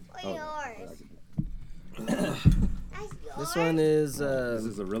dad's or yours? That's yours? This one is This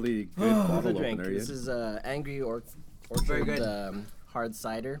is a really good the bottle drink. opener. This is Angry Very Orchard good. hard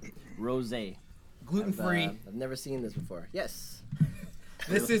cider rosé. Gluten free. I've never seen this before. Yes.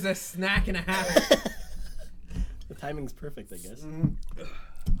 This is a snack and a half. The timing's perfect, I guess.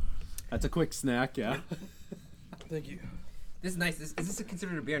 That's a quick snack, yeah. Thank you. This is nice. Is this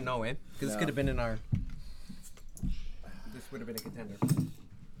considered a beer? No, eh? Because this No. could have been in our. This would have been a contender.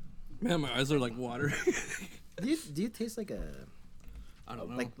 Man, my eyes are like water. Do you taste like a I don't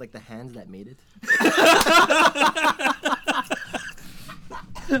know. like the hands that made it?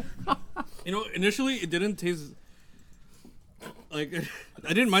 You know, initially it didn't taste like I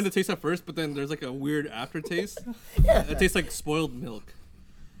didn't mind the taste at first, but then there's like a weird aftertaste. Yeah. It tastes like spoiled milk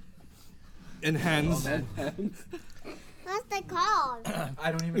and hands. What's that called?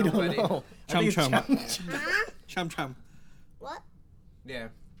 I don't even We know. don't Buddy. know. I Chum think it's chum. Huh? Chum chum. What? Yeah.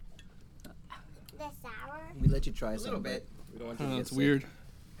 The sour? We let you try A little some, bit. but we don't want you to get It's sick. weird.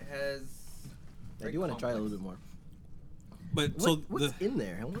 It has. I do want to try a little bit more. But What, so what's in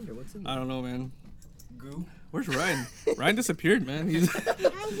there? I wonder what's in there. I don't know, man. Goo. Where's Ryan? Ryan disappeared, man. He's I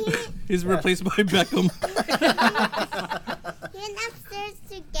went he's replaced by Beckham. upstairs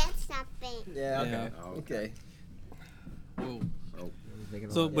to get something. Yeah. Yeah. Okay. Whoa. Making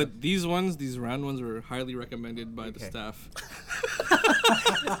a So, lot. but these ones, these round ones, were highly recommended by the Okay. staff.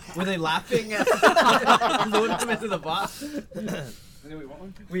 Were they laughing at loading them into the box?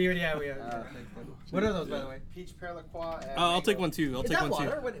 We already have. What are those, by the way? Peach Pear La Croix and I'll take mango. one too. I'll Is take that one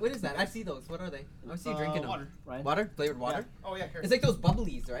water? too. What is that? I see those. What are they? I see you drinking Water. them. Ryan? Water? Flavored water? Oh yeah, here. It's like those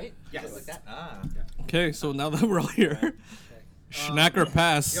bubblies, right? Yes. Just like that? Ah. Okay, so now that we're all here, snack or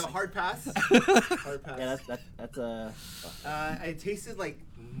pass? Yo, hard pass. Hard pass. Yeah, that's I tasted like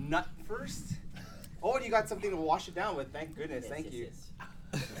nut first. Oh, and you got something to wash it down with. Thank goodness. Thank you.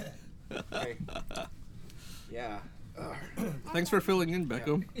 Okay. Yeah. Thanks for filling in,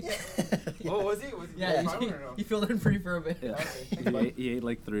 Beckham. Oh, was he? Was he Yeah, fine you, or no? you filled in free for a bit. Yeah. He ate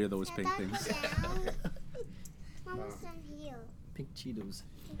like 3 of those pink things. Almost done here. pink Cheetos.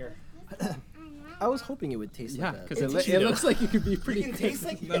 Here. I was hoping it would taste Yeah, like because that. it looks like you could be You pretty. can taste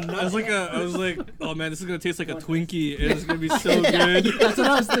like a I nut. was like, oh man, this is gonna taste like a Twinkie. And it's gonna be so good. That's what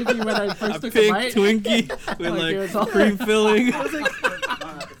I was thinking when I A first took a pink bite. Twinkie with Like, it was all- like cream filling. I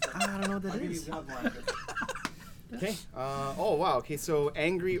don't know what that I'll give you is. another one. Okay. Oh wow. Okay. So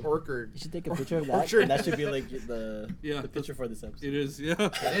Angry Orchard. You should take a picture of that. Orchard. And that should be like the Yeah, the picture for this episode. It is, yeah.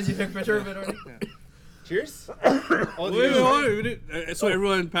 It is. You took a picture of it already? Cheers. Oh, Wait, we didn't- so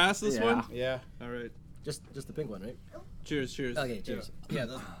everyone passed this Yeah. one? Yeah. All right. Just the pink one, right? Cheers, cheers. Okay, cheers. Yeah.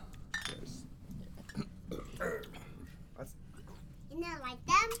 Those, You know, like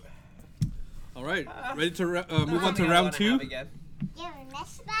them? All right. Ready to move on to something I round wanna 2? have again. You have a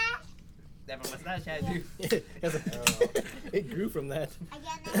mustache? They have a mustache, I do. It grew from that. I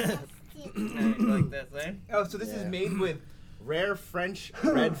got a mustache too. Like this, eh? Oh, so this is made with rare French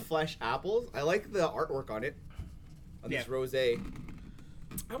red flesh apples. I like the artwork on it. On this Yeah. rosé.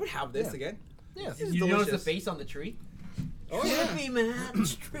 I would have this Yeah. again. Yeah. This is You notice the delicious. face on the tree? Oh yeah. Trippy, man.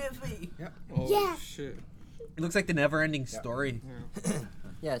 It's trippy. Oh, Yeah. shit. It looks like the never-ending story.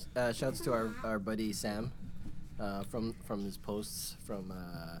 Yeah, shouts to our buddy Sam, from his posts from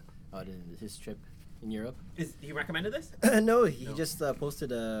out in his trip in Europe. Is he recommended this? No, he just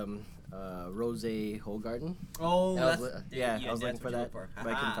posted Rose Hogarden. Oh, And I was that's li- yeah, I was that's looking for what you that, look for. but I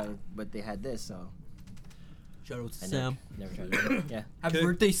couldn't Haha. find it. But they had this, so Shout out to I Sam. never tried it. Yeah. Happy Okay.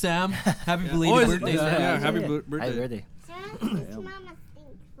 birthday, Sam. Happy Yeah. belated Oh, is it- birthday, yeah, Sam. yeah, happy Happy birthday. birthday. Someone thinks Mama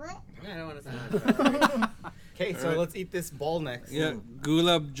stinks. What? I don't want to Okay, so Alright. let's eat this ball next. Yeah,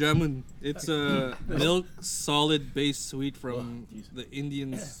 gulab jamun. It's a milk solid base sweet from the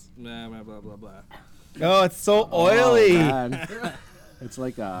Indians. Blah blah blah blah blah. Oh, it's so Oh, oily. man. It's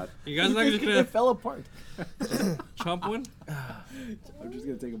like You guys not just It gonna fell apart. chomp one? I'm just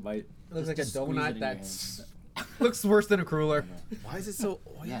gonna take a bite. It looks like a Just squeeze it in donut your that's looks worse than a cruller. Why is it so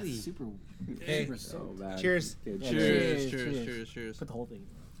Yeah, oily? super. Hey. super So soaked. bad. Cheers. Okay, Yeah, Cheers, cheers, cheers, cheers. cheers, cheers. Put the whole thing.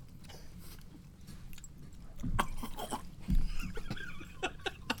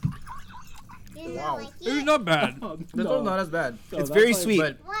 You You Wow. know, like It's it. not bad. This one's not as bad. No, It's that's very like- sweet.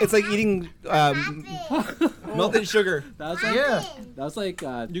 but- It's like eating Happened. melted sugar. That's What like, Yeah. happened? that's like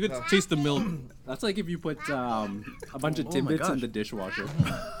You could taste the milk. that's like if you put a bunch of Oh my Timbits in gosh. the dishwasher.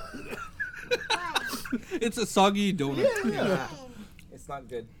 What It's a soggy donut. Yeah. happened? It's not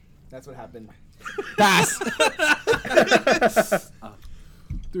good. That's what happened. Pass.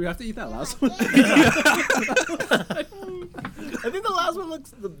 Do we have to eat that last one? I think the last one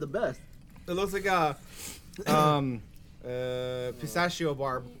looks the best. It looks like a pistachio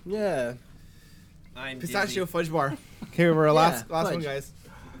bar. Yeah. I'm Pistachio fudge bar. Okay, we're our last one, fudge. guys.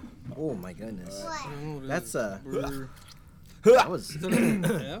 Oh my goodness. What? That's Burger. that was. Is that an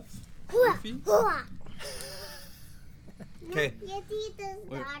F? Coffee? Hua. Okay. You have to eat the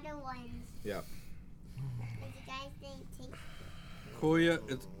Wait. other ones. Yeah. Because you guys didn't take. Koya.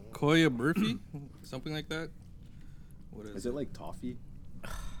 It's Koya Burfi? Something like that? What Is it like toffee?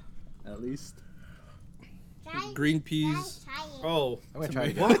 At least. Try, Green guys, peas. try it. Oh. I'm gonna try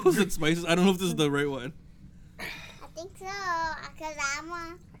it. What? Is it spices? I don't know if this is the right one. I think so. Because I'm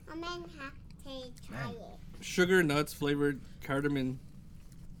gonna have to try it. Sugar, nuts, flavored, cardamom.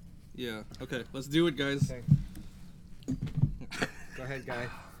 Yeah. Okay, let's do it, guys. Okay. Go ahead, guy.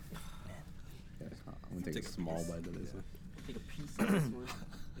 I'm gonna take a small bite of this one. Take a piece of this one.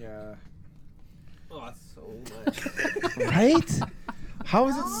 Yeah. Oh, that's so much. Right? How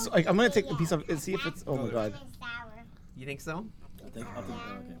is it? Like, I'm gonna take a piece of and see if it's. Oh my god. It's sour. You think so? I think. Yeah,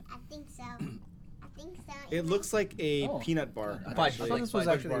 I think so. I think so. It looks like a Oh. peanut bar. I Fudge. thought this was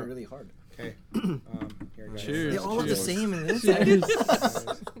Fudge actually bar. really hard. Okay. Here, guys. Cheers. They all look the Cheers. same in this.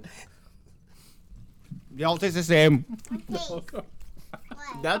 They all taste the same. What taste? What?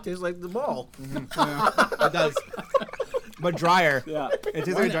 That tastes like the ball. It does. But drier. Yeah. It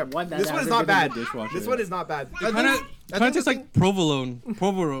tastes like dry. One that This one is hasn't not been in bad. the dishwasher This yet. one is not bad. Kind of tastes like provolone,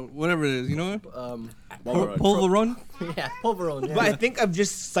 whatever it is. You know what? Pulveron. Polvoron. Yeah, pulverone. Yeah. But I think I've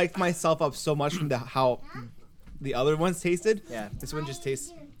just psyched myself up so much from how the other ones tasted. yeah. This one just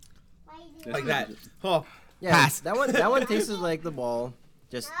tastes Why you do This like one that. is- Oh, Yeah, Pass. that one tasted like the ball.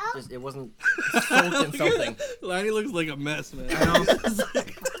 Just it wasn't soaked in something. Lanny looks like a mess, man.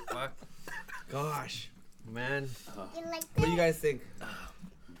 Fuck, gosh. man. You like What do you guys think?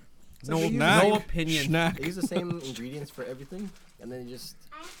 No, Snack. no opinion. Snack. They use the same ingredients for everything, and then you just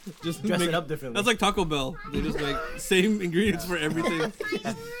Just dress make- it up differently. That's like Taco Bell. They just make same ingredients for everything.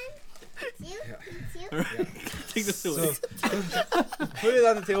 All right, take this away. Put it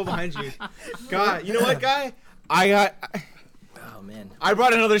on the table behind you. God, you know what, guy? oh man. I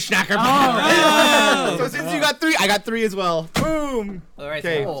brought another snacker back. So since you got 3, I got 3 as well. Boom. All right,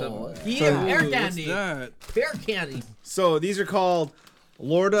 Okay. so Oh, yeah, Ooh, pear what's candy. that? Pear candy. So these are called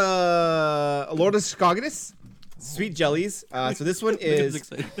Lorda Scoggins sweet jellies. So this one Look at is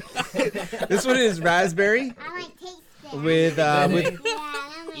this excited. this one is raspberry I might taste it. with Yeah, that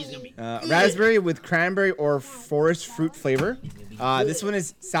might. raspberry with cranberry or forest fruit flavor. This one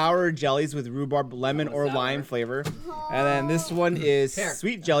is sour jellies with rhubarb, lemon, or lime flavor. And then this one is Pear.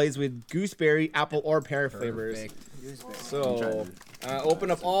 sweet jellies with gooseberry, apple, or pear flavors. Perfect. So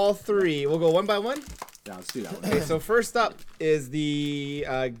open up all 3. We'll go one by one. Yeah, let's do that one. Okay, so first up is the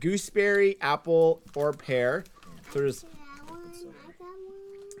gooseberry, apple, or pear. So there's,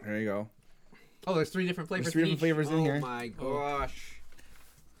 there you go. Oh, there's 3 different flavors. There's 3 in different each. flavors in here. Oh my gosh.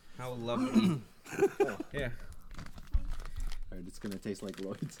 How lovely. Yeah. Alright, it's gonna taste like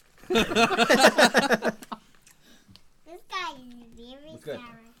Lloyd's. This guy is very good.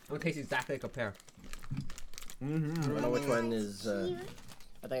 sour. It tastes exactly like a pear. I don't know which one is. I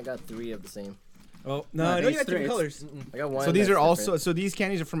think I got 3 of the same. Oh No, no, I know you these got different 3. colors. I got one. So these that's are also different. so these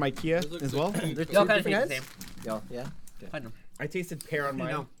candies are from IKEA Those look as well. They're They all 2 kind of different taste the kinds? same. Yeah. Find them. I tasted pear on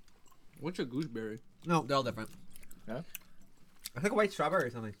mine. No. What's a gooseberry? No, they're all different. Yeah? I think a white strawberry or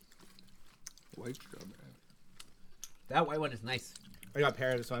something. White strawberry. That white one is nice. I got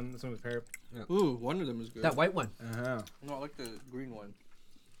pear. This one with pear. Ooh, one of them is good. That white one. Uh-huh. No, I like the green one.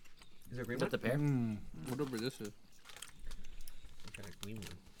 Is there a green Is that one? the pear? Mm. Whatever this is. Okay, a green one.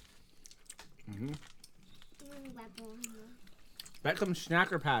 Mm-hmm. Beckham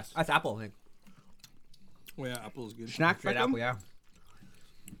snack or pass? That's apple, I think. Oh yeah, apple is good. Snack Straight Beckham? apple, yeah.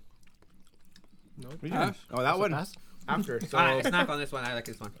 What are you Pass? doing? Oh, that one Pass? after. So I snack on this one. I like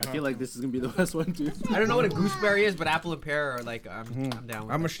this one. I feel like this is gonna be the best one too. I don't know what a gooseberry is, but apple and pear are like I'm down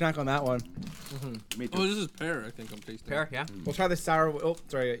with I'm it. a snack on that one. Me Oh, too. this is pear. I think I'm tasting. Pear, yeah. We'll try the sour. Oh,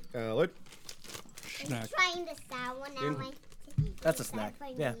 sorry. Look. Snack. Trying the sour one. I might That's a snack. for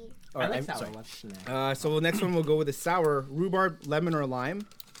Yeah. me. Or, I like I'm sour sorry. ones. Snack. So the next one we'll go with the sour rhubarb, lemon, or lime.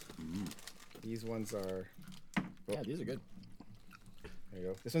 These ones are. Yeah, these are good. There you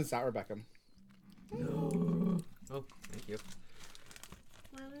go. This one's sour Beckham. Oh, thank you.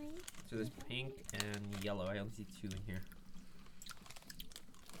 Mommy. So there's pink and yellow. I only see 2 in here.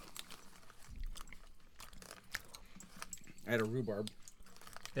 I had a rhubarb.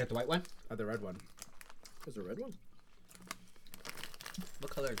 They have the white one? I had the red one. There's a red one.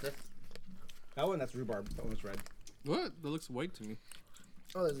 What color is this? That one, that's rhubarb. That one's red. What? That looks white to me.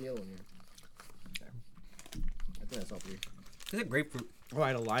 Oh, there's a yellow one here. I think that's all 3. This is a grapefruit. Oh, I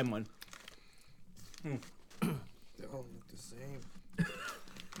had a lime one. They all look the same.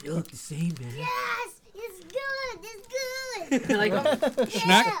 You look the same, man. Yes, it's good. It's good. like,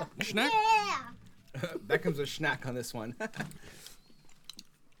 Schnack? Schnack? Yeah. That comes with schnack on this one.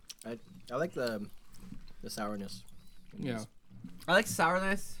 I like the sourness. Yeah. I like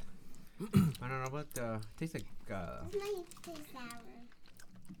sourness. I don't know what tastes like. It's not taste sour.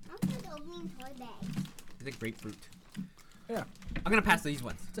 I'm just opening toy bags. It's like grapefruit. Yeah. I'm gonna pass these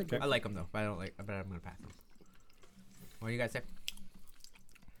ones. okay. I like them though, but I don't like. But I'm gonna pass them. What do you guys say?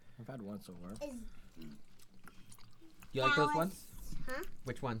 I've had one so far. Is You like those Alice. ones? Huh?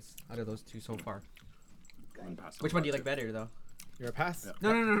 Which ones out of those 2 so far? One pass Which one do you like better though? You're a pass? Yeah.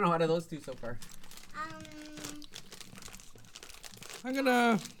 No. Out of those 2 so far. I'm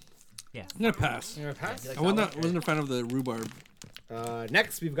gonna Yeah. pass. You're a pass? you like I wasn't a fan of the rhubarb.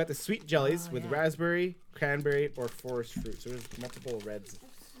 Next, we've got the sweet jellies with raspberry, cranberry, or forest fruit. So there's multiple reds.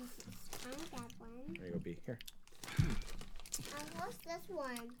 I want that one. There you go, B. Here. What's this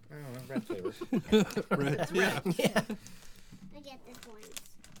one? I don't know, red flavor. Red. Yeah. Yeah. I get this one.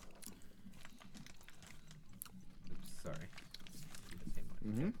 Sorry. The same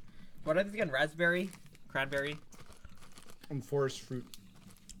one. Mm-hmm. What are these again? Raspberry, cranberry. And forest fruit.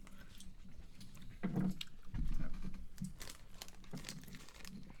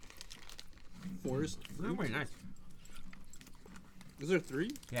 Forest They're fruit. very nice. Is there 3?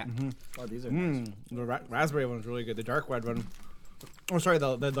 Yeah. Oh, these are nice. The raspberry one was really good. The dark red one. Oh, sorry,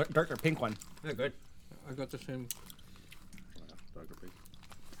 the darker pink one. They're good. I got the same. Darker pink.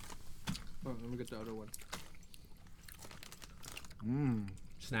 Oh, let me get the other one. Mmm.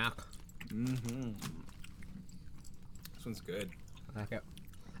 Snack. Mm-hmm. This one's good. I like it.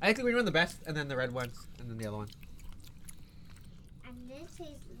 I think the green one the best, and then the red ones, and then the other one. And this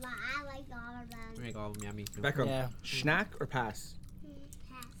tastes like I like all of I them. make all of them yummy. Too. Beckham, Yeah. schnack or pass?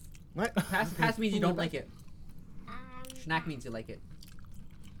 Pass. What? Pass means you don't like it. Um, Schnack means you like it.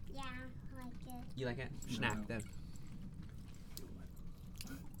 Yeah, I like it. You like it? Schnack then.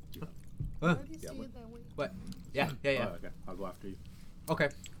 Why do you Yeah, say what- it that way? What? Yeah. Oh, okay. I'll go after you. Okay.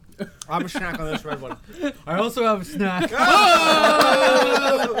 I'm a schnack on this red one. I also have a snack. So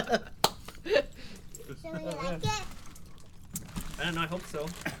you like it? I don't know. I hope so.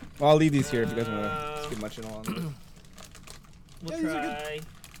 Well, I'll leave these here if you guys want to keep munching along. We'll these are try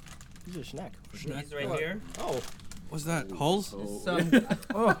These are snack. these right here. Oh, What's that? Hulls? Some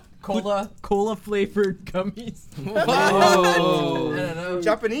cola flavored gummies. Oh. I don't know.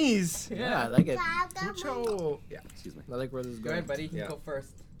 Japanese. Yeah, I like it. So I've got one. Mucho. Yeah. Excuse me. I like where this is Go going. ahead, buddy. You Yeah. go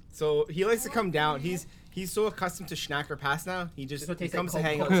first. So he likes to come down. He's so accustomed to schnack or pass now. He just This one he tastes comes like to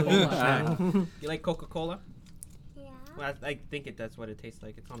hang out. Coca-Cola. So schnack. You like Coca-Cola? Yeah. Well, I think that's what it tastes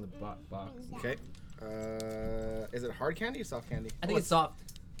like. It's on the box. Okay. Is it hard candy or soft candy? I think it's soft.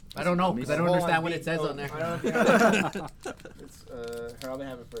 I don't know because I don't Oh, understand on what B. it says Oh, on there. I don't know if you have it. It's here, I'm gonna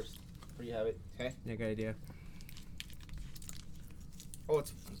have it first. Where you have it? Okay. Yeah, good idea. Oh,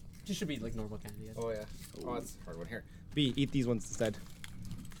 it's Just should be like normal candy. oh yeah. Oh, it's a hard one here. B, eat these ones instead.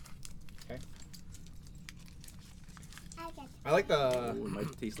 Okay. I get I like Oh, the it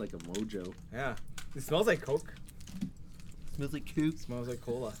might taste like a mojo. yeah. It smells like Coke. Smells like Coke. Smells like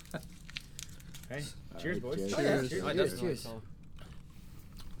cola. Okay. Cheers, boys. cheers. Oh, yeah, Cheers. cheers. Oh, it Cheers, does smell like cheers. cola.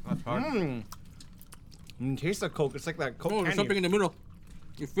 Oh, it's hard. Mmm. It tastes like Coke. It's like that Coke Oh, there's candy. something in the middle.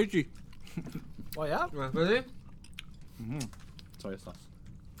 You're Fiji. Oh yeah. Really? Soy sauce.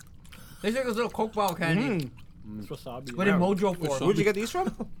 They like this little Coke bottle candy. Mmm. It's wasabi. What did Mojo for? Wasabi. Where'd you get these from?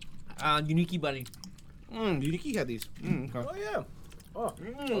 Uniki Bunny. Uniki had these. Okay. Oh yeah. Oh,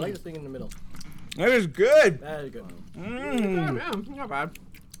 I like this thing in the middle. That is good. That is good. Mmm. Yeah, not bad.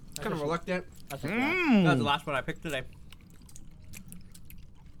 Kind of reluctant. That's a snack. That was the last one I picked today.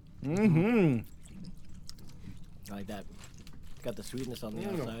 Mm-hmm. I like that. Got the sweetness on the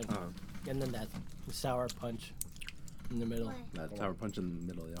outside, and then that sour punch in the middle. That sour punch in the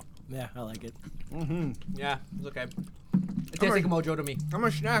middle, yeah. Yeah, I like it. Mm-hmm. Yeah, it's okay. It tastes like a Mojo to me. I'm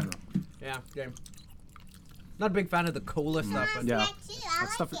a snack. Yeah, same. Not a big fan of the cola stuff, but Yeah. Snack too. I That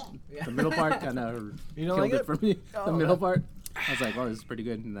like stuff, it. the middle part kind of You don't killed like it it? for me. Oh, The middle man. part, I was like, oh, this is pretty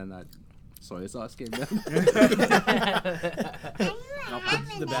good. And then that soy sauce came down. I knew I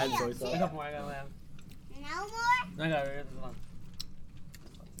had The bad it soy there. sauce. more? I got it.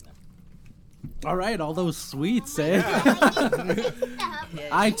 All right, all those sweets, eh? Yeah.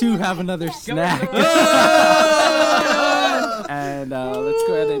 I too have another snack. And let's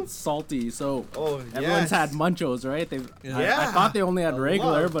go ahead. It's salty. So Oh, everyone's had Munchos, right? They've, Yeah. I thought they only had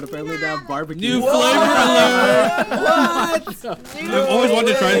regular, love. but apparently they have barbecue. New flavor alert! I've always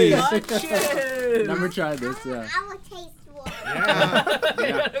wanted to try these. Never tried this. Yeah. I will taste one. Yeah.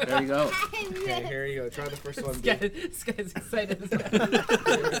 Yeah. There you go. Okay, here you go. Try the first one. This guy's excited as well.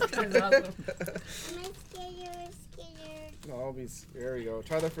 It's awesome. I'm scared. No, I'll be. There we go.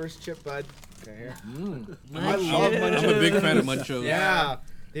 Try the first chip, bud. Okay, here. I love I'm a big fan of Munchos. Yeah.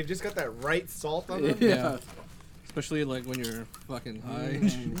 They've just got that right salt on them. Yeah. Especially like when you're fucking high.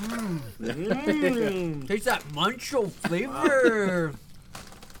 Taste that Muncho flavor.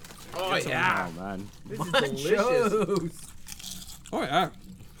 Oh yeah. Oh man. This is delicious. Munchos. Oh yeah.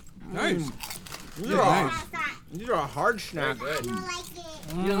 Nice. These are, Nice. these are a hard snack. I don't like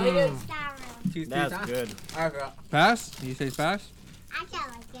it. You like it? Sorrow. That's good. Pass? You say pass? I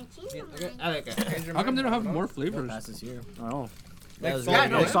don't like it. You know I like it. How come they don't have more flavors? Passes here. Oh. That was salt very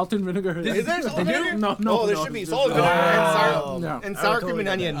and No, good. salt and vinegar. Is there salt and vinegar? No, no. Oh, there no, should be there's salt and no- vinegar and sour, No. and I sour totally cream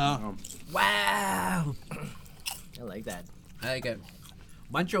and got onion. Wow. I like that. I like it.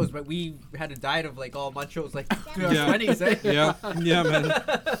 Munchos, but we had a diet of like all Munchos like through our Yeah. 20s, eh? Yeah. Yeah, man.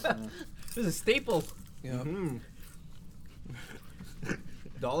 This is a staple. Yeah. Mm.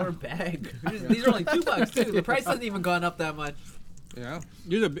 $1 bag. These are only $2 too. The price hasn't even gone up that much. Yeah.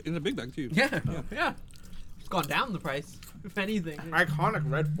 You're in the big bag too. Yeah. Yeah. It's gone down the price, if anything. Iconic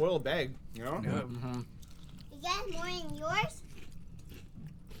red foil bag. You know. Yeah. You got more in yours?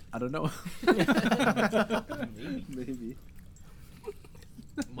 I don't know. Maybe.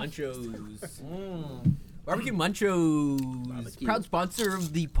 Munchos. Barbecue Munchos. Barbecue. Proud sponsor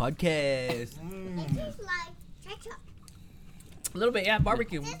of the podcast. It tastes like ketchup. A little bit, yeah.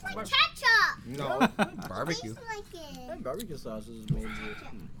 Barbecue. It tastes like ketchup. No. Barbecue. It tastes like it. Barbecue sauce is made with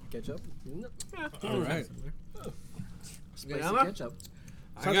ketchup. All right. Spicy Emma? ketchup.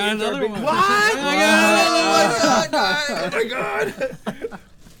 I got another one. What? I got Oh my god!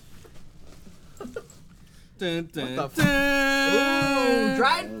 Dun, dun, What the dun. Ooh,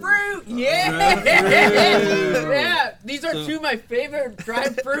 dried fruit. Yeah. Dried fruit. Yeah. These are So- two of my favorite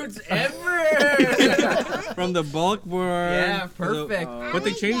dried fruits ever. From the bulk bar. Yeah, perfect. But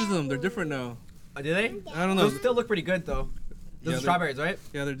they changed them. They're different now. Oh, do they? I don't know. Those still look pretty good though. Those Yeah, are strawberries, right?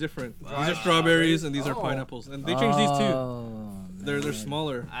 Yeah, they're different. These are strawberries and these are Oh. pineapples. And they changed these too. Oh, They're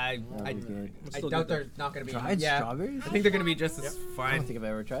smaller. I good. But I still doubt good, they're not gonna be. Dried yeah. strawberries? I think they're gonna be just as I don't fine. think I've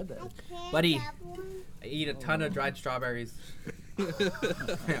ever tried that. Okay, Buddy. that one. I eat a ton of dried strawberries.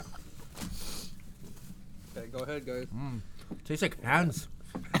 Yeah. Okay, go ahead, guys. Tastes like hands.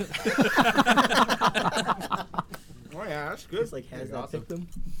 Oh yeah, that's good. It's like has that awesome. picked them.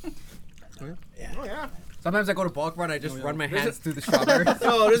 Oh yeah. Sometimes I go to bulk run, I just yeah. run my hands through the strawberries.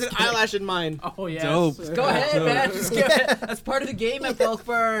 Oh, there's an eyelash in mine. Oh yeah. Dope. Go ahead, man. Just give it. That's part of the game at bulk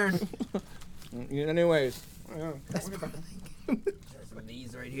burn. Anyways. Oh, yeah. There's some of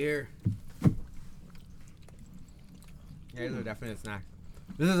these right here. Yeah, these are definitely a snack.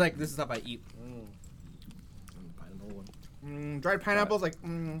 This is stuff I eat. Pineapple one. Dried pineapples, like.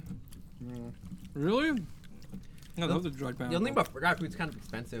 Really? I love the dried The only pineapple. thing about dried food's kind of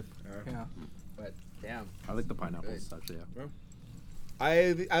expensive, Yeah. but damn. I like the pineapples actually. Yeah.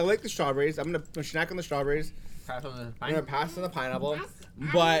 I like the strawberries. I'm gonna snack on the strawberries. Pass on the I'm gonna pine. pass on the pineapple.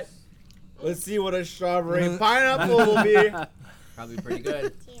 But let's see what a strawberry pineapple will be. Probably pretty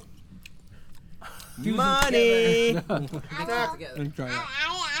good. Money. I will. Together. And try it.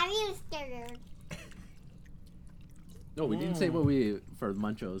 I'm even scared. No, we didn't say what we for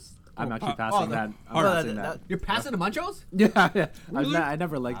Munchos. I'm actually pa- passing the- that. I'm Alright. passing that. You're passing the Munchos? Yeah, yeah. Really? I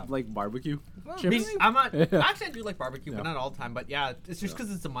never liked like barbecue I mean, chips. I'm not. Yeah. Actually, I do like barbecue, but Yeah. not all the time. But yeah, it's just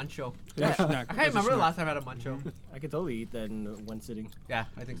because it's a Muncho. Snack. I can't remember the last time I had a Muncho. I could totally eat that in one sitting. Yeah,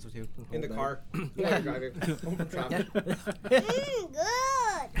 I think so too. In the car. Yeah. Driving. Over traffic. Good.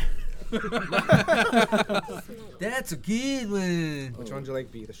 That's a good one. Which one do you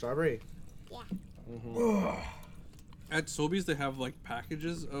like, B? The strawberry? At Sobeys, they have like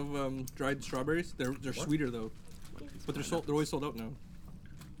packages of dried strawberries. They're sweeter though, but they're always sold out now.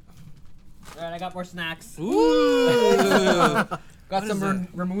 All right, I got more snacks. Ooh! Got What some is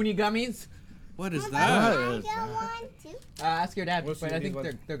that? Ramuni gummies. What is I that? got one too. Ask your dad, What's but I these think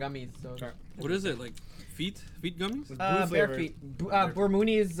ones? they're gummies. So. Okay. What is it like? Feet gummies? Blue Bare flavored. feet.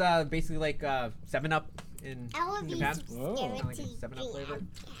 Ramuni is basically like 7-Up in I will be Japan. too Oh. scared Like to a 7-Up drink. flavor.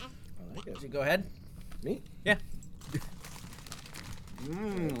 I like it. So go ahead. Me? Yeah.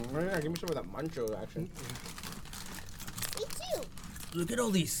 Yeah, give me some of that Muncho action. Me too. Look at all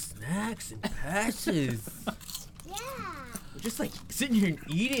these snacks and patches. Yeah. We're just like sitting here and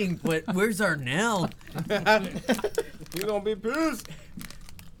eating, but where's Arnell? You gonna be pissed.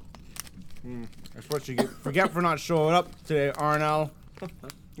 That's what you forget for not showing up today, Arnell.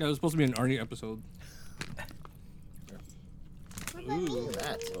 Yeah, it was supposed to be an Arnie episode. What about me? Look at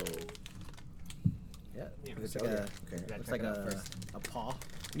that. Yeah. Looks like a, gotta looks check like it out a, first. a paw.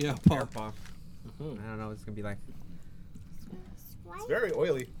 Yeah, Bear Pop. paw. I don't know what it's gonna be like. It's very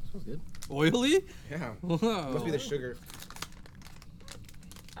oily. Smells good. Oily? Yeah. Wow. Must be the sugar.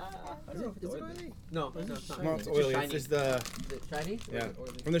 Is it oily? No, It's no, just it's not. shiny. No, it's It's oily. just It's shiny. just the Is it shiny? Or yeah is it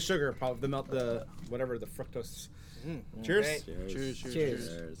oily? from the sugar, the melt, the whatever, the fructose. Cheers. Okay.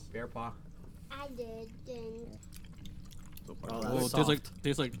 Cheers. Bear paw. I didn't. Oh, Oh, that's it soft.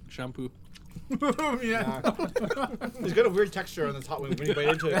 tastes like shampoo. Yeah. It's got a weird texture on the top when you bite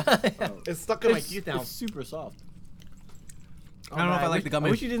into it. It's stuck in my teeth now. It's super soft. I don't know if I like the gummy.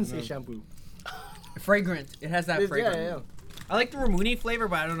 I wish you didn't say shampoo. Fragrant. It has that fragrance. Yeah. I like the Ramuni flavor,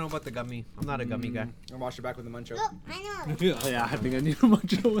 but I don't know about the gummy. I'm not a gummy guy. I'll wash it back with the Muncho. Look, I know. Yeah. Oh, yeah, I think I need a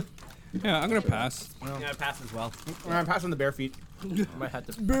Muncho. Yeah, I'm gonna pass. Yeah, it passes well. I'm passing the bare feet. I might have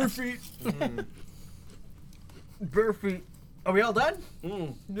to. Bare feet. Bare feet. Are we all done?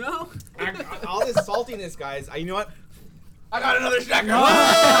 Mm. No. All this saltiness, guys. You know what? I got another snack.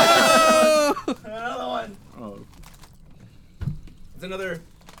 Another one. Oh.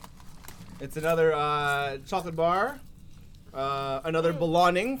 It's another chocolate bar. Another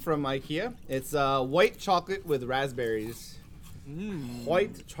belonging from IKEA. It's white chocolate with raspberries.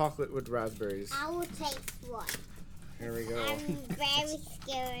 White chocolate with raspberries. I will taste one. Here we go. I'm very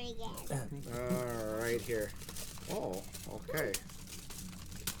scared again. All right, here. Oh, okay.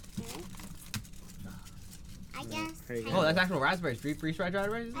 I guess. Here you go. Oh, that's actual raspberries. Freeze-dried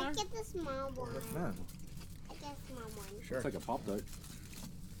raspberries? I get the small one. Man. I get small one. Sure. It's like a Pop Tart.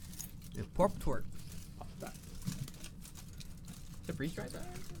 Yeah, pork tort. The freeze-dried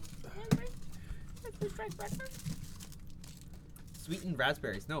raspberries? Sweetened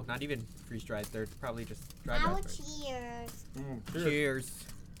raspberries. No, not even freeze-dried. They're probably just dried I will raspberries. cheers. Cheers.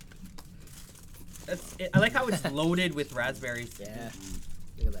 I like how it's loaded with raspberries. Yeah.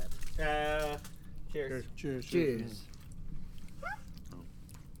 Look at that. Cheers. Cheers. Cheers.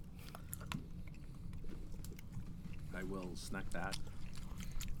 I will snack that.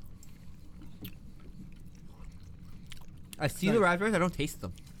 I see the raspberries. I don't taste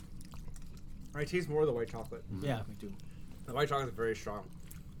them. I taste more of the white chocolate. Yeah, me too. The white chocolate is very strong.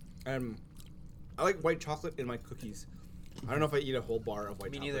 And I like white chocolate in my cookies. I don't know if I eat a whole bar of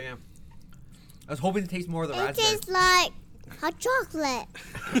white Me chocolate. neither, yeah. I was hoping to taste more of the It raspberries. tastes like hot chocolate.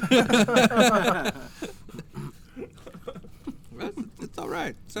 It's all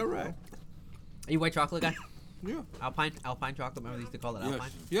right. It's all right. Are you a white chocolate guy? Yeah. Alpine chocolate. Remember they used to call it Yes.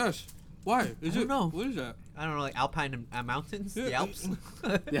 Alpine? Yes. Why? Is I it? don't know. What is that? I don't know, like Alpine mountains, the Yeah. Alps.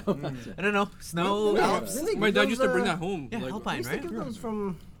 Yeah. I don't know, snow, Yeah. Alps. Didn't they My give dad those, used to bring that home. Yeah, like, They Alpine, used to right? give those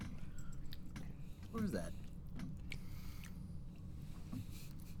from. Where was that?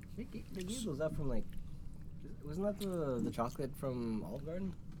 They gave those out from like. Wasn't that the chocolate from Olive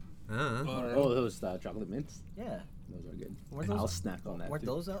Garden? Oh, those chocolate mints. Yeah. Those are good. Weren't And those- I'll snack on that. Weren't too.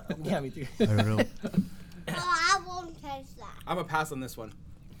 those out? Yeah, me too. I don't know. Oh, I won't taste that. I'm a pass on this one.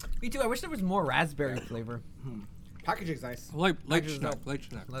 Me too. I wish there was more raspberry flavor. Packaging's nice. Light Actually, snack. no. Light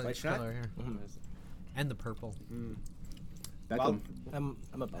snack. Like White the snack? color here. And the purple. Bob? Beckham.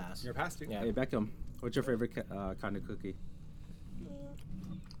 I'm a pass. You're a pass, too. Yeah. Hey, Beckham. What's your favorite kind of cookie?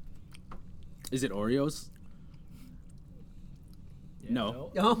 Is it Oreos?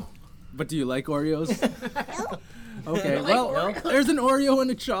 No. Oh, But do you like Oreos? Okay, don't like well, Oreos? there's an Oreo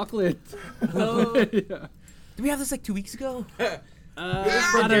and a chocolate. Yeah. did we have this like 2 weeks ago? From I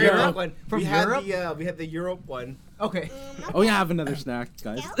the don't Europe know. one. From we had Europe? we had the Europe one. Okay. Oh, yeah, I have another snack,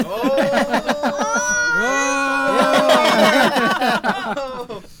 guys.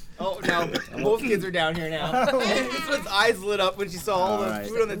 Oh! Oh, now both kids are down here now. This one's eyes lit up when she saw all the Alright.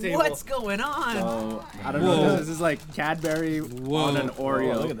 food on the table. What's going on? So, I don't Whoa. know. This is like Cadbury Whoa. on an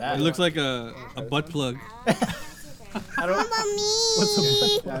Oreo. look at that. It looks like a butt plug. I don't. Mama,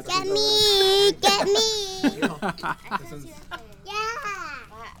 me. That's- Get me. Get me. This one's, Yeah.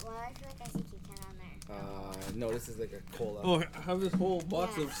 Why do I feel like I see Kit Kat on there? no, this is like a cola. Oh, I have this whole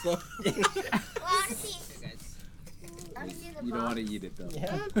box of stuff. Well, I want to see. I want to see the You don't want to eat it, though. I'm Yeah.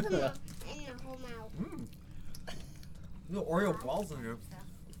 gonna put them in the whole mouth. The Oreo balls in here.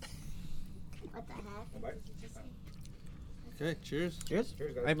 What the heck? Okay, cheers. Cheers.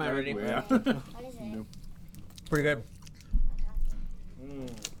 Cheers, I guys. am already. Yeah. What is it? Pretty good.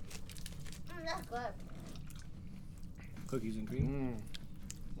 That's good. Cookies and cream.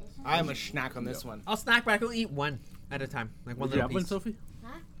 I'm a snack on this one. I'll snack, but I can only eat one at a time, like one Did you little grab one, piece. Sophie?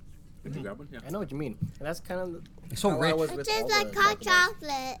 Huh? Did you grab one? Yeah. I know what you mean. And that's kind of It's so how I rich. was It with tastes all like the hot crocodiles.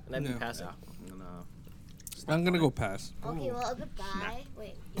 chocolate. And I've been Yeah. passing. I'm gonna. I'm gonna go pass. Okay, well, goodbye.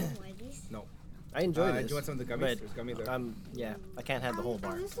 Wait, you want more of these? I enjoy this. Do you want some of the gummies? but There's gummy there. yeah, I can't have the whole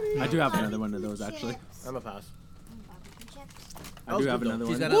bar. I do have another one of those, actually. I'm a pass. Barbecue chips. I do have good, though.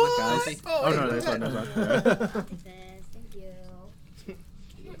 another She's one. got another guys. Oh no, there's one. There's one. Thank you.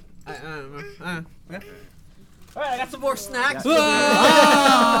 Yeah. All right, I got some more snacks. Yeah.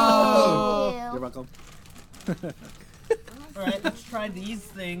 Oh! You're welcome. All right, let's try these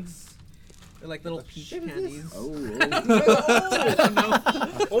things. They're like little peach candies. Oh.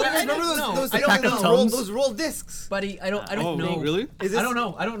 Oh, you guys remember those I don't know. those rolled discs? Buddy, I don't Oh, know. really? Is I don't know.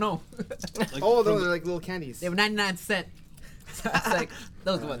 Like Oh, from those are like little candies. They have 99 cents. So it's like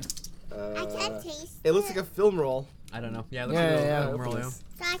those ones. I can't taste It looks like a film roll. I don't know. Yeah, it looks Yeah, like a yeah, little yeah. Royal. Open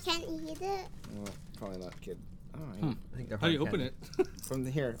So I can't eat it. Probably not, kid. Oh, I think they're How do you hard open candy. it? From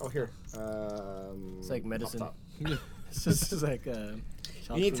here. Oh, here. It's like medicine. top. It's just like You need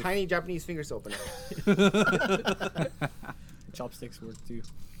chopsticks. tiny Japanese fingers to open it. Chopsticks work too.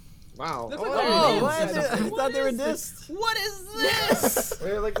 Wow. Looks Oh, like there a it roll. is. what? I What thought they were is this? discs. What is this?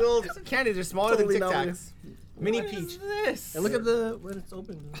 They're like little candies. They're smaller Totally than Tic not Tacs. Mini What is peach. this? And look at the when it's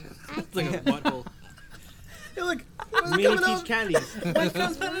open. It's like a butthole. Hey, look. Mini peach candies. One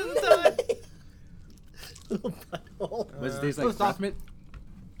comes out at a time. Little butthole. Does it taste Little like soft soft? mint.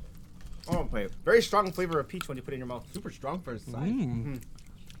 Oh, wait. Very strong flavor of peach when you put it in your mouth. Super strong for its size. Mm.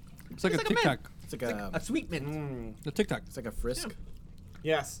 It's like a like a Tic Tac. It's like a A sweet mint. The Tic Tac. it's like a frisk.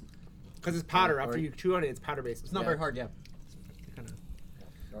 Yes. Because it's powder. Yeah, After or- you chew on it, it's powder based. It's not Yeah. very hard, yeah. Kinda.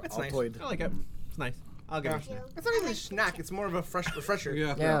 That's nice. Altoid. I like it. It's nice. I'll give it a snack. It's not even a snack. It's more of a fresh refresher.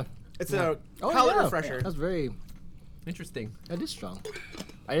 Yeah. Yeah. It's a Oh, palate yeah. refresher. That's very. Interesting. That is strong.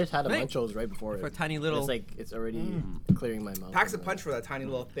 I just had a Thank- Munchos right before For a it. tiny little. It's like it's already clearing my mouth. Packs a punch for that tiny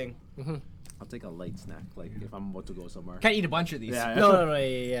little thing. I'll take a light snack, like if I'm about to go somewhere. Can't eat a bunch of these. Yeah. No,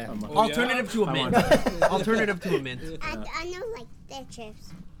 yeah. I'm- Oh, Alternative to a I mint. want Alternative to a mint. I know, like, the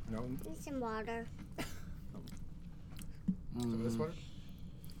chips. No. Need some water. This one?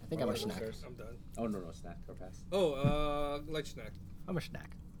 I think I'm a snack. I'm done. Oh no, snack or pass. Oh, light snack. I'm a snack.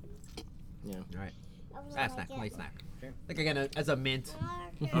 Yeah. All right. I would Fast like snack, it. light snack. Okay. Like again, as a mint.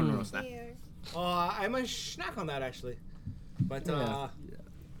 Oh no, snack. Cheers. I'm a snack on that actually. But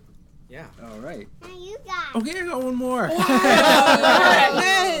yeah. All right. Now you guys. Okay, I got one more.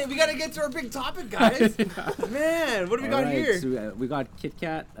 Man, we gotta get to our big topic, guys. Man, what do we got Alright, here? So, we got Kit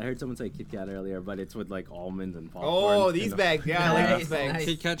Kat. I heard someone say Kit Kat earlier, but it's with like almonds and popcorn. Oh, these And bags. Yeah, I like Nice, these bags. nice.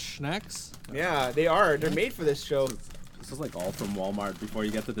 Kit Kat snacks. Yeah, they are. They're made for this show. This is like all from Walmart before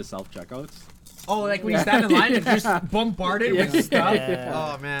you get to the self checkouts. Oh, like when you stand in line and you're just bombarded with Yeah. stuff. Yeah.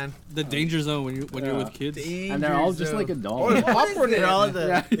 Oh man. The danger zone when you're Yeah. with kids. And they're all just like a doll. Oh, there's popcorn in They're all it.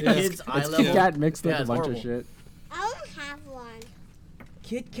 at the, Yeah. the kids' eye It's level. Kit Kat mixed with Yeah, a it's bunch horrible. of shit. I don't have one.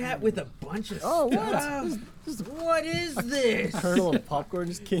 Kit Kat with a bunch of Oh, stuff. What is this? Kernel of popcorn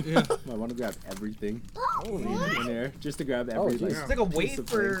just came Yeah. I want to grab everything Oh, in what? there just to grab Oh, every geez. It's like a piece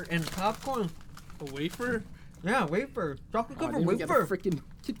of wafer and popcorn. A wafer. Yeah, wafer. Chocolate thing. Oh, I covered didn't even get a wafer. freaking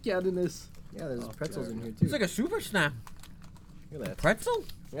Kit Kat in this. Yeah, there's Oh, pretzels God. in here too. It's like a super snack. Look at that. Pretzel?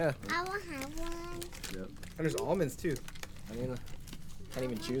 Yeah. I will have one. And there's almonds too. I mean, can't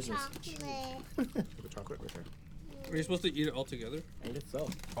even choose this. Chocolate. The chocolate right there. Are you supposed to eat it all together? I guess so.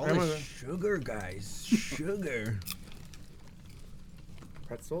 All the the sugar, guys. Sugar.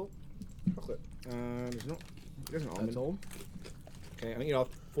 Pretzel. Chocolate. There's no. There's an almond. Pretzel. Okay, I'm gonna eat all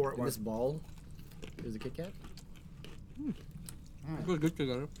four at And this once. ball is a Kit Kat. It was good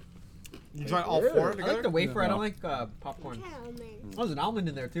together. You try all Yeah. four I like together? the wafer. I don't No. like popcorn. Almond. Oh, there's an almond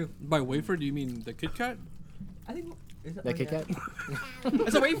in there too. By wafer, do you mean the Kit Kat? I think. Is it, That Kit Kat?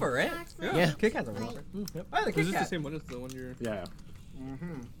 It's a wafer, right? Yeah. Kit Kat's a wafer. Yep. I like Is Kit this the Kat. same one as the one you're? Yeah.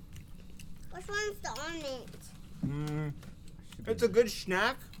 Which one's the almond? It's a good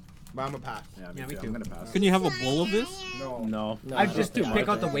snack, but I'm a pass. Yeah, Yeah, me too. too. I'm gonna pass. Can you have a bowl of this? No. No. No, I no. just too pick much.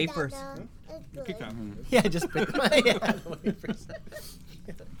 out the wafers. It's Kit Kat. good. Yeah, just pick my yeah, the wafers.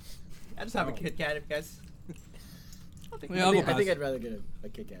 I just have a Kit Kat, if you guys. Yeah, I'll go I think pass. I'd rather get a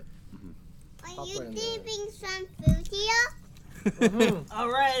Kit Kat. Are you Popcorn in there. dipping some food here? All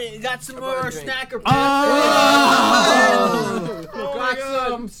right, got some brought a more drink. snacker. Oh! Got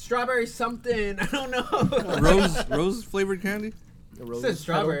some strawberry something. I don't know. Rose flavored candy. The It rose says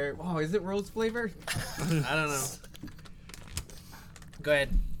strawberry. Oh, is it rose flavored? I don't know. Go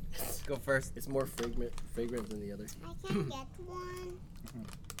ahead. Go first. It's more fragrant than the other. I can't get one.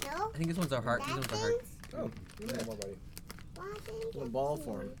 No. I think this one's our heart. These ones are heart. Nothing. Oh, more buddy. Nothing. In ball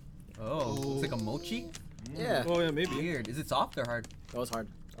form. Oh, it's like a mochi. Yeah. Oh yeah, maybe. Weird. Is it soft or hard? That was hard.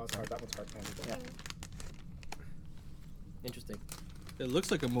 Oh, it's hard. That one's hard candy. Yeah. Interesting. It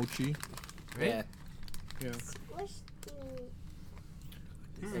looks like a mochi. Right? Yeah. Yeah. Squish.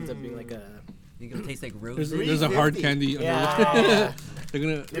 Ends up being like a. You gonna taste like There's, roses? there's a hard 350. candy. Yeah. They're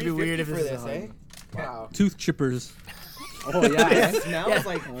gonna It'd be weird if for it's this, a eh? hard. Wow. tooth chippers. Oh yeah. It smells Yeah.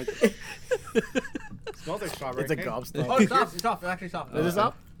 like smells like strawberry. It's a cake. gobstopper. Oh, it's soft. It's soft. It's actually soft. Is it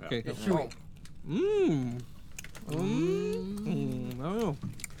soft? Okay. It's chewy. Mmm. I don't know.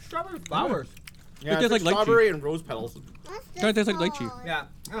 Strawberry flowers. Yeah, tastes it's like lychee. strawberry and rose petals. What's Kinda this tastes like lychee. called? Yeah,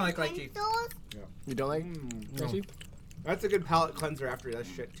 I don't like lychee. Pencils? You don't like? Lychee? That's a good palate cleanser after that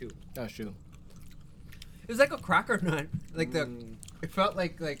shit too. Oh, shoot. It was like a cracker nut. Like the, it felt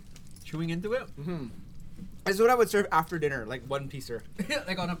like chewing into it, Mm-hmm. This is what I would serve after dinner, like one piecer.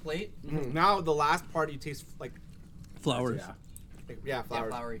 like on a plate. Now the last part you taste like Flowers. Yeah. Yeah,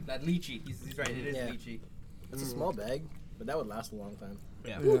 flowers. flowery. That lychee. He's right. It is Yeah. lychee. It's a small bag, but that would last a long time.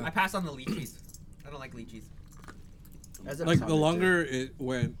 Yeah. Yeah. I pass on the lychees. I don't like lychees. As a Like pound the or two. longer it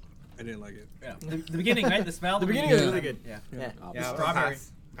went, I didn't like it. Yeah. The beginning, right? The smell. The beginning was Yeah. really good. Yeah. Yeah. Yeah, strawberry.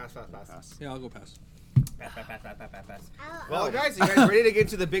 Pass. Yeah, I'll go pass. Pass. Well, guys, you guys ready to get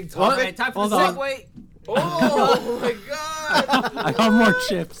to the big All topic? right, time for Hold the on. segue. Oh my god! I got more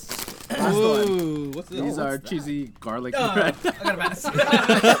chips. Last one. Ooh, what's this? These are cheesy garlic I bread. gotta pass.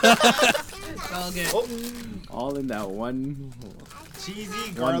 All good. Oh, All in that one cheesy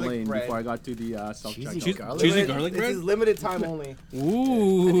one garlic lane bread. before I got to the self Cheesy checkout. garlic? Cheesy Limited- garlic bread? This is limited time only.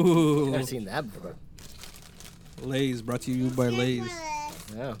 Ooh. Never seen that before. Lay's brought to you by Lay's.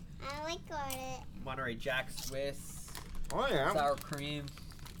 Yeah. I like it. Monterey Jack Swiss. Oh yeah. Sour cream.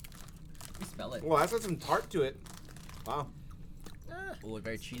 You spell it. Well, that's got some tart to it. Wow. Oh,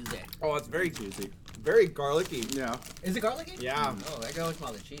 very cheesy. Oh, it's very Cheesy. very garlicky. Yeah. Is it garlicky? Yeah. Oh, I can always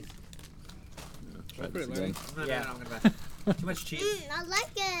smell the cheese. Try Put it this there. again. No, Yeah. no, I'm gonna pass. Too much cheese. I like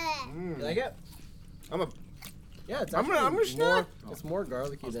it. You like it? I'm a. Yeah, it's I'm gonna actually snack. more. It's more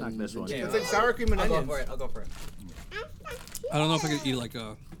garlicky I'll than snack this one. than Yeah. It's like sour cream and I'll go onions. for it. I'll go for it. I don't know if I could eat like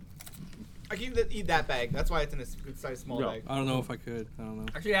a. I can eat that bag. That's why it's in a good size small Yeah. bag. I don't know if I could. I don't know.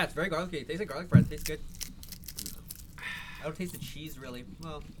 Actually, yeah, it's very garlicky. It tastes like garlic bread. It tastes good. I don't taste the cheese really.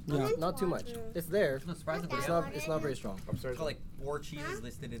 Well, Yeah. Not too much. It's there. it's not surprisingly. It's Yeah. not. It's not very strong. Upstairs. It's got like 4 cheeses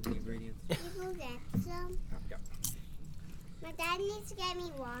listed in the ingredients. People get some. Yeah. My dad needs to get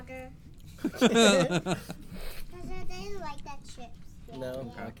me water. Because I didn't like that chips.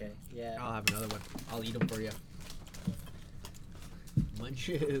 No. Okay. Yeah. I'll have another one. I'll eat them for you.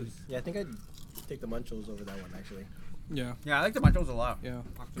 Munchos. Yeah. I think I'd take the Munchos over that one actually. Yeah. Yeah, I like the Munchos a lot. Yeah.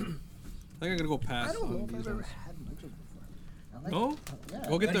 I think I'm gonna go pass on these ones. had Munchos before. No? Yeah.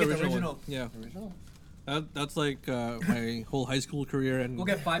 Go get Gotta the get the original. One. original. Yeah. Original. That's like my whole high school career and We'll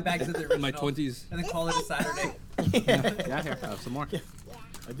get 5 bags of the original. in my 20s. And then call it a Saturday. Yeah, here, have some more.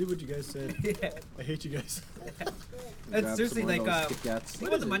 I did what you guys said. Yeah. I hate you guys. That's Grab seriously some more like, of those Kit Kats.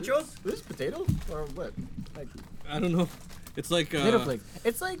 think about the Munchos. Is this potato or what? Like I don't know. It's like potato flake.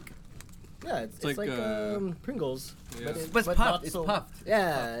 It's like. Yeah, it's like, like Pringles. yeah. But it's puffed, not it's so- puffed.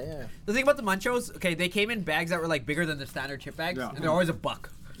 Yeah, yeah. The thing about the Munchos, okay, they came in bags that were like bigger than the standard chip bags, Yeah. and they're always $1.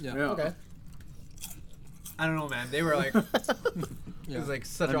 yeah. Yeah. Okay. I don't know, man. They were like, it Yeah. was like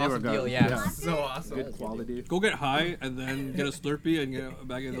such And an they were awesome deal. good. Yeah, Yeah. so awesome. Good quality. Go get high and then get a Slurpee and get a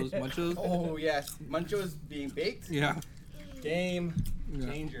bag of those Munchos. Oh yes, Munchos being baked. Yeah. Game Yeah.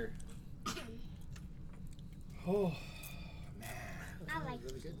 changer. Oh. I like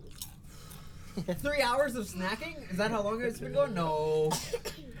it. 3 hours of snacking? Is that how long it's been going? No.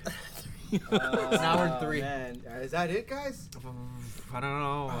 An hour and 3. Man, is that it, guys? I don't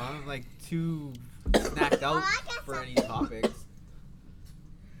know. I'm like too snacked out I got for some. any topics.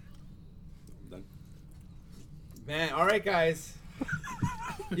 Done. Man, all right, guys.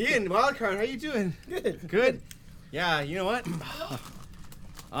 Ian, Wildcard, how you doing? Good. Good. Yeah, you know what?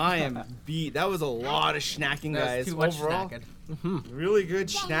 I am beat. That was a lot of snacking, guys. That's too much Overall, snacking. really good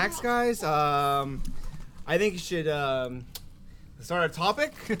snacks, guys. I think you should start a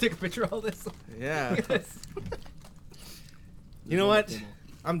topic. Take a picture of all this. Yeah. You know what?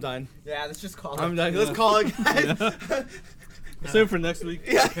 I'm done. Yeah, let's just call it. I'm done. Let's call it, guys. Same for next week.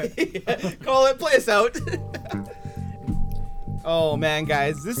 Yeah. Call it. Play us out. Oh man,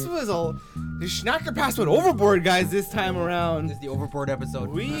 guys, this The Schnacker Pass went overboard, guys, this time around. This is the overboard episode.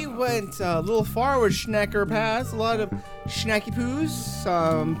 We went a little far with Schnacker Pass. A lot of schnacky poos,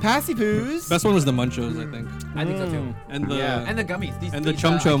 some passy poos. Best one was the Munchos, I think, I think so too. and the Yeah. And the gummies. These, And the these,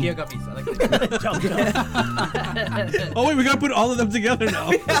 Chum Chum. IKEA gummies. I like them. oh wait, we gotta put all of them together now.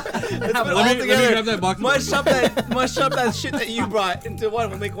 Let's put it all let me together. grab that box. Mush up that shit that you brought into one.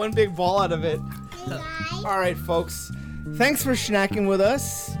 We'll make one big ball out of it. Hey guys. All right, folks. Thanks for snacking with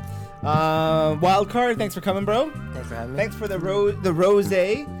us. Wildcard, thanks for coming, bro. Thanks for having me. Thanks for the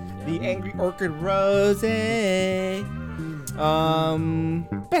rosé, the Angry Orchid rosé.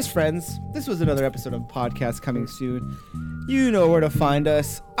 Best friends. This was another episode of Podcast Coming Soon. You know where to find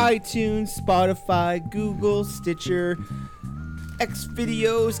us: iTunes, Spotify, Google, Stitcher, X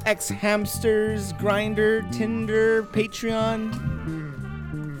Videos, X Hamsters, Grindr, Tinder, Patreon,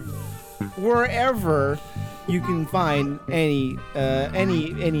 wherever you can find any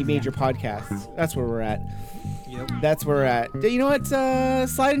major podcasts. That's where we're at. Yep. That's where we're at. You know what?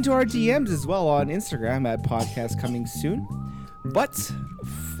 Slide into our DMs as well on Instagram at Podcast Coming Soon. But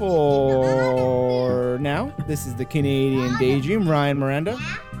for now, this is the Canadian Daydream, Ryan Miranda.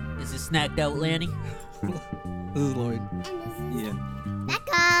 This is Snacked Out Lanny. This is Lloyd. And this is Yeah.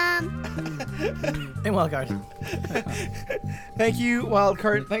 Beckham. And Wildcard. Thank you,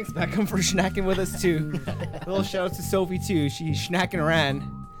 Wildcard. Thanks, Beckham, for snacking with us, too. A little shout out to Sophie, too. She's snacking around.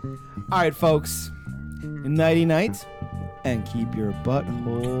 All right, folks. Nighty night, and keep your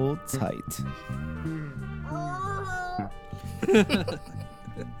butthole tight. Oh.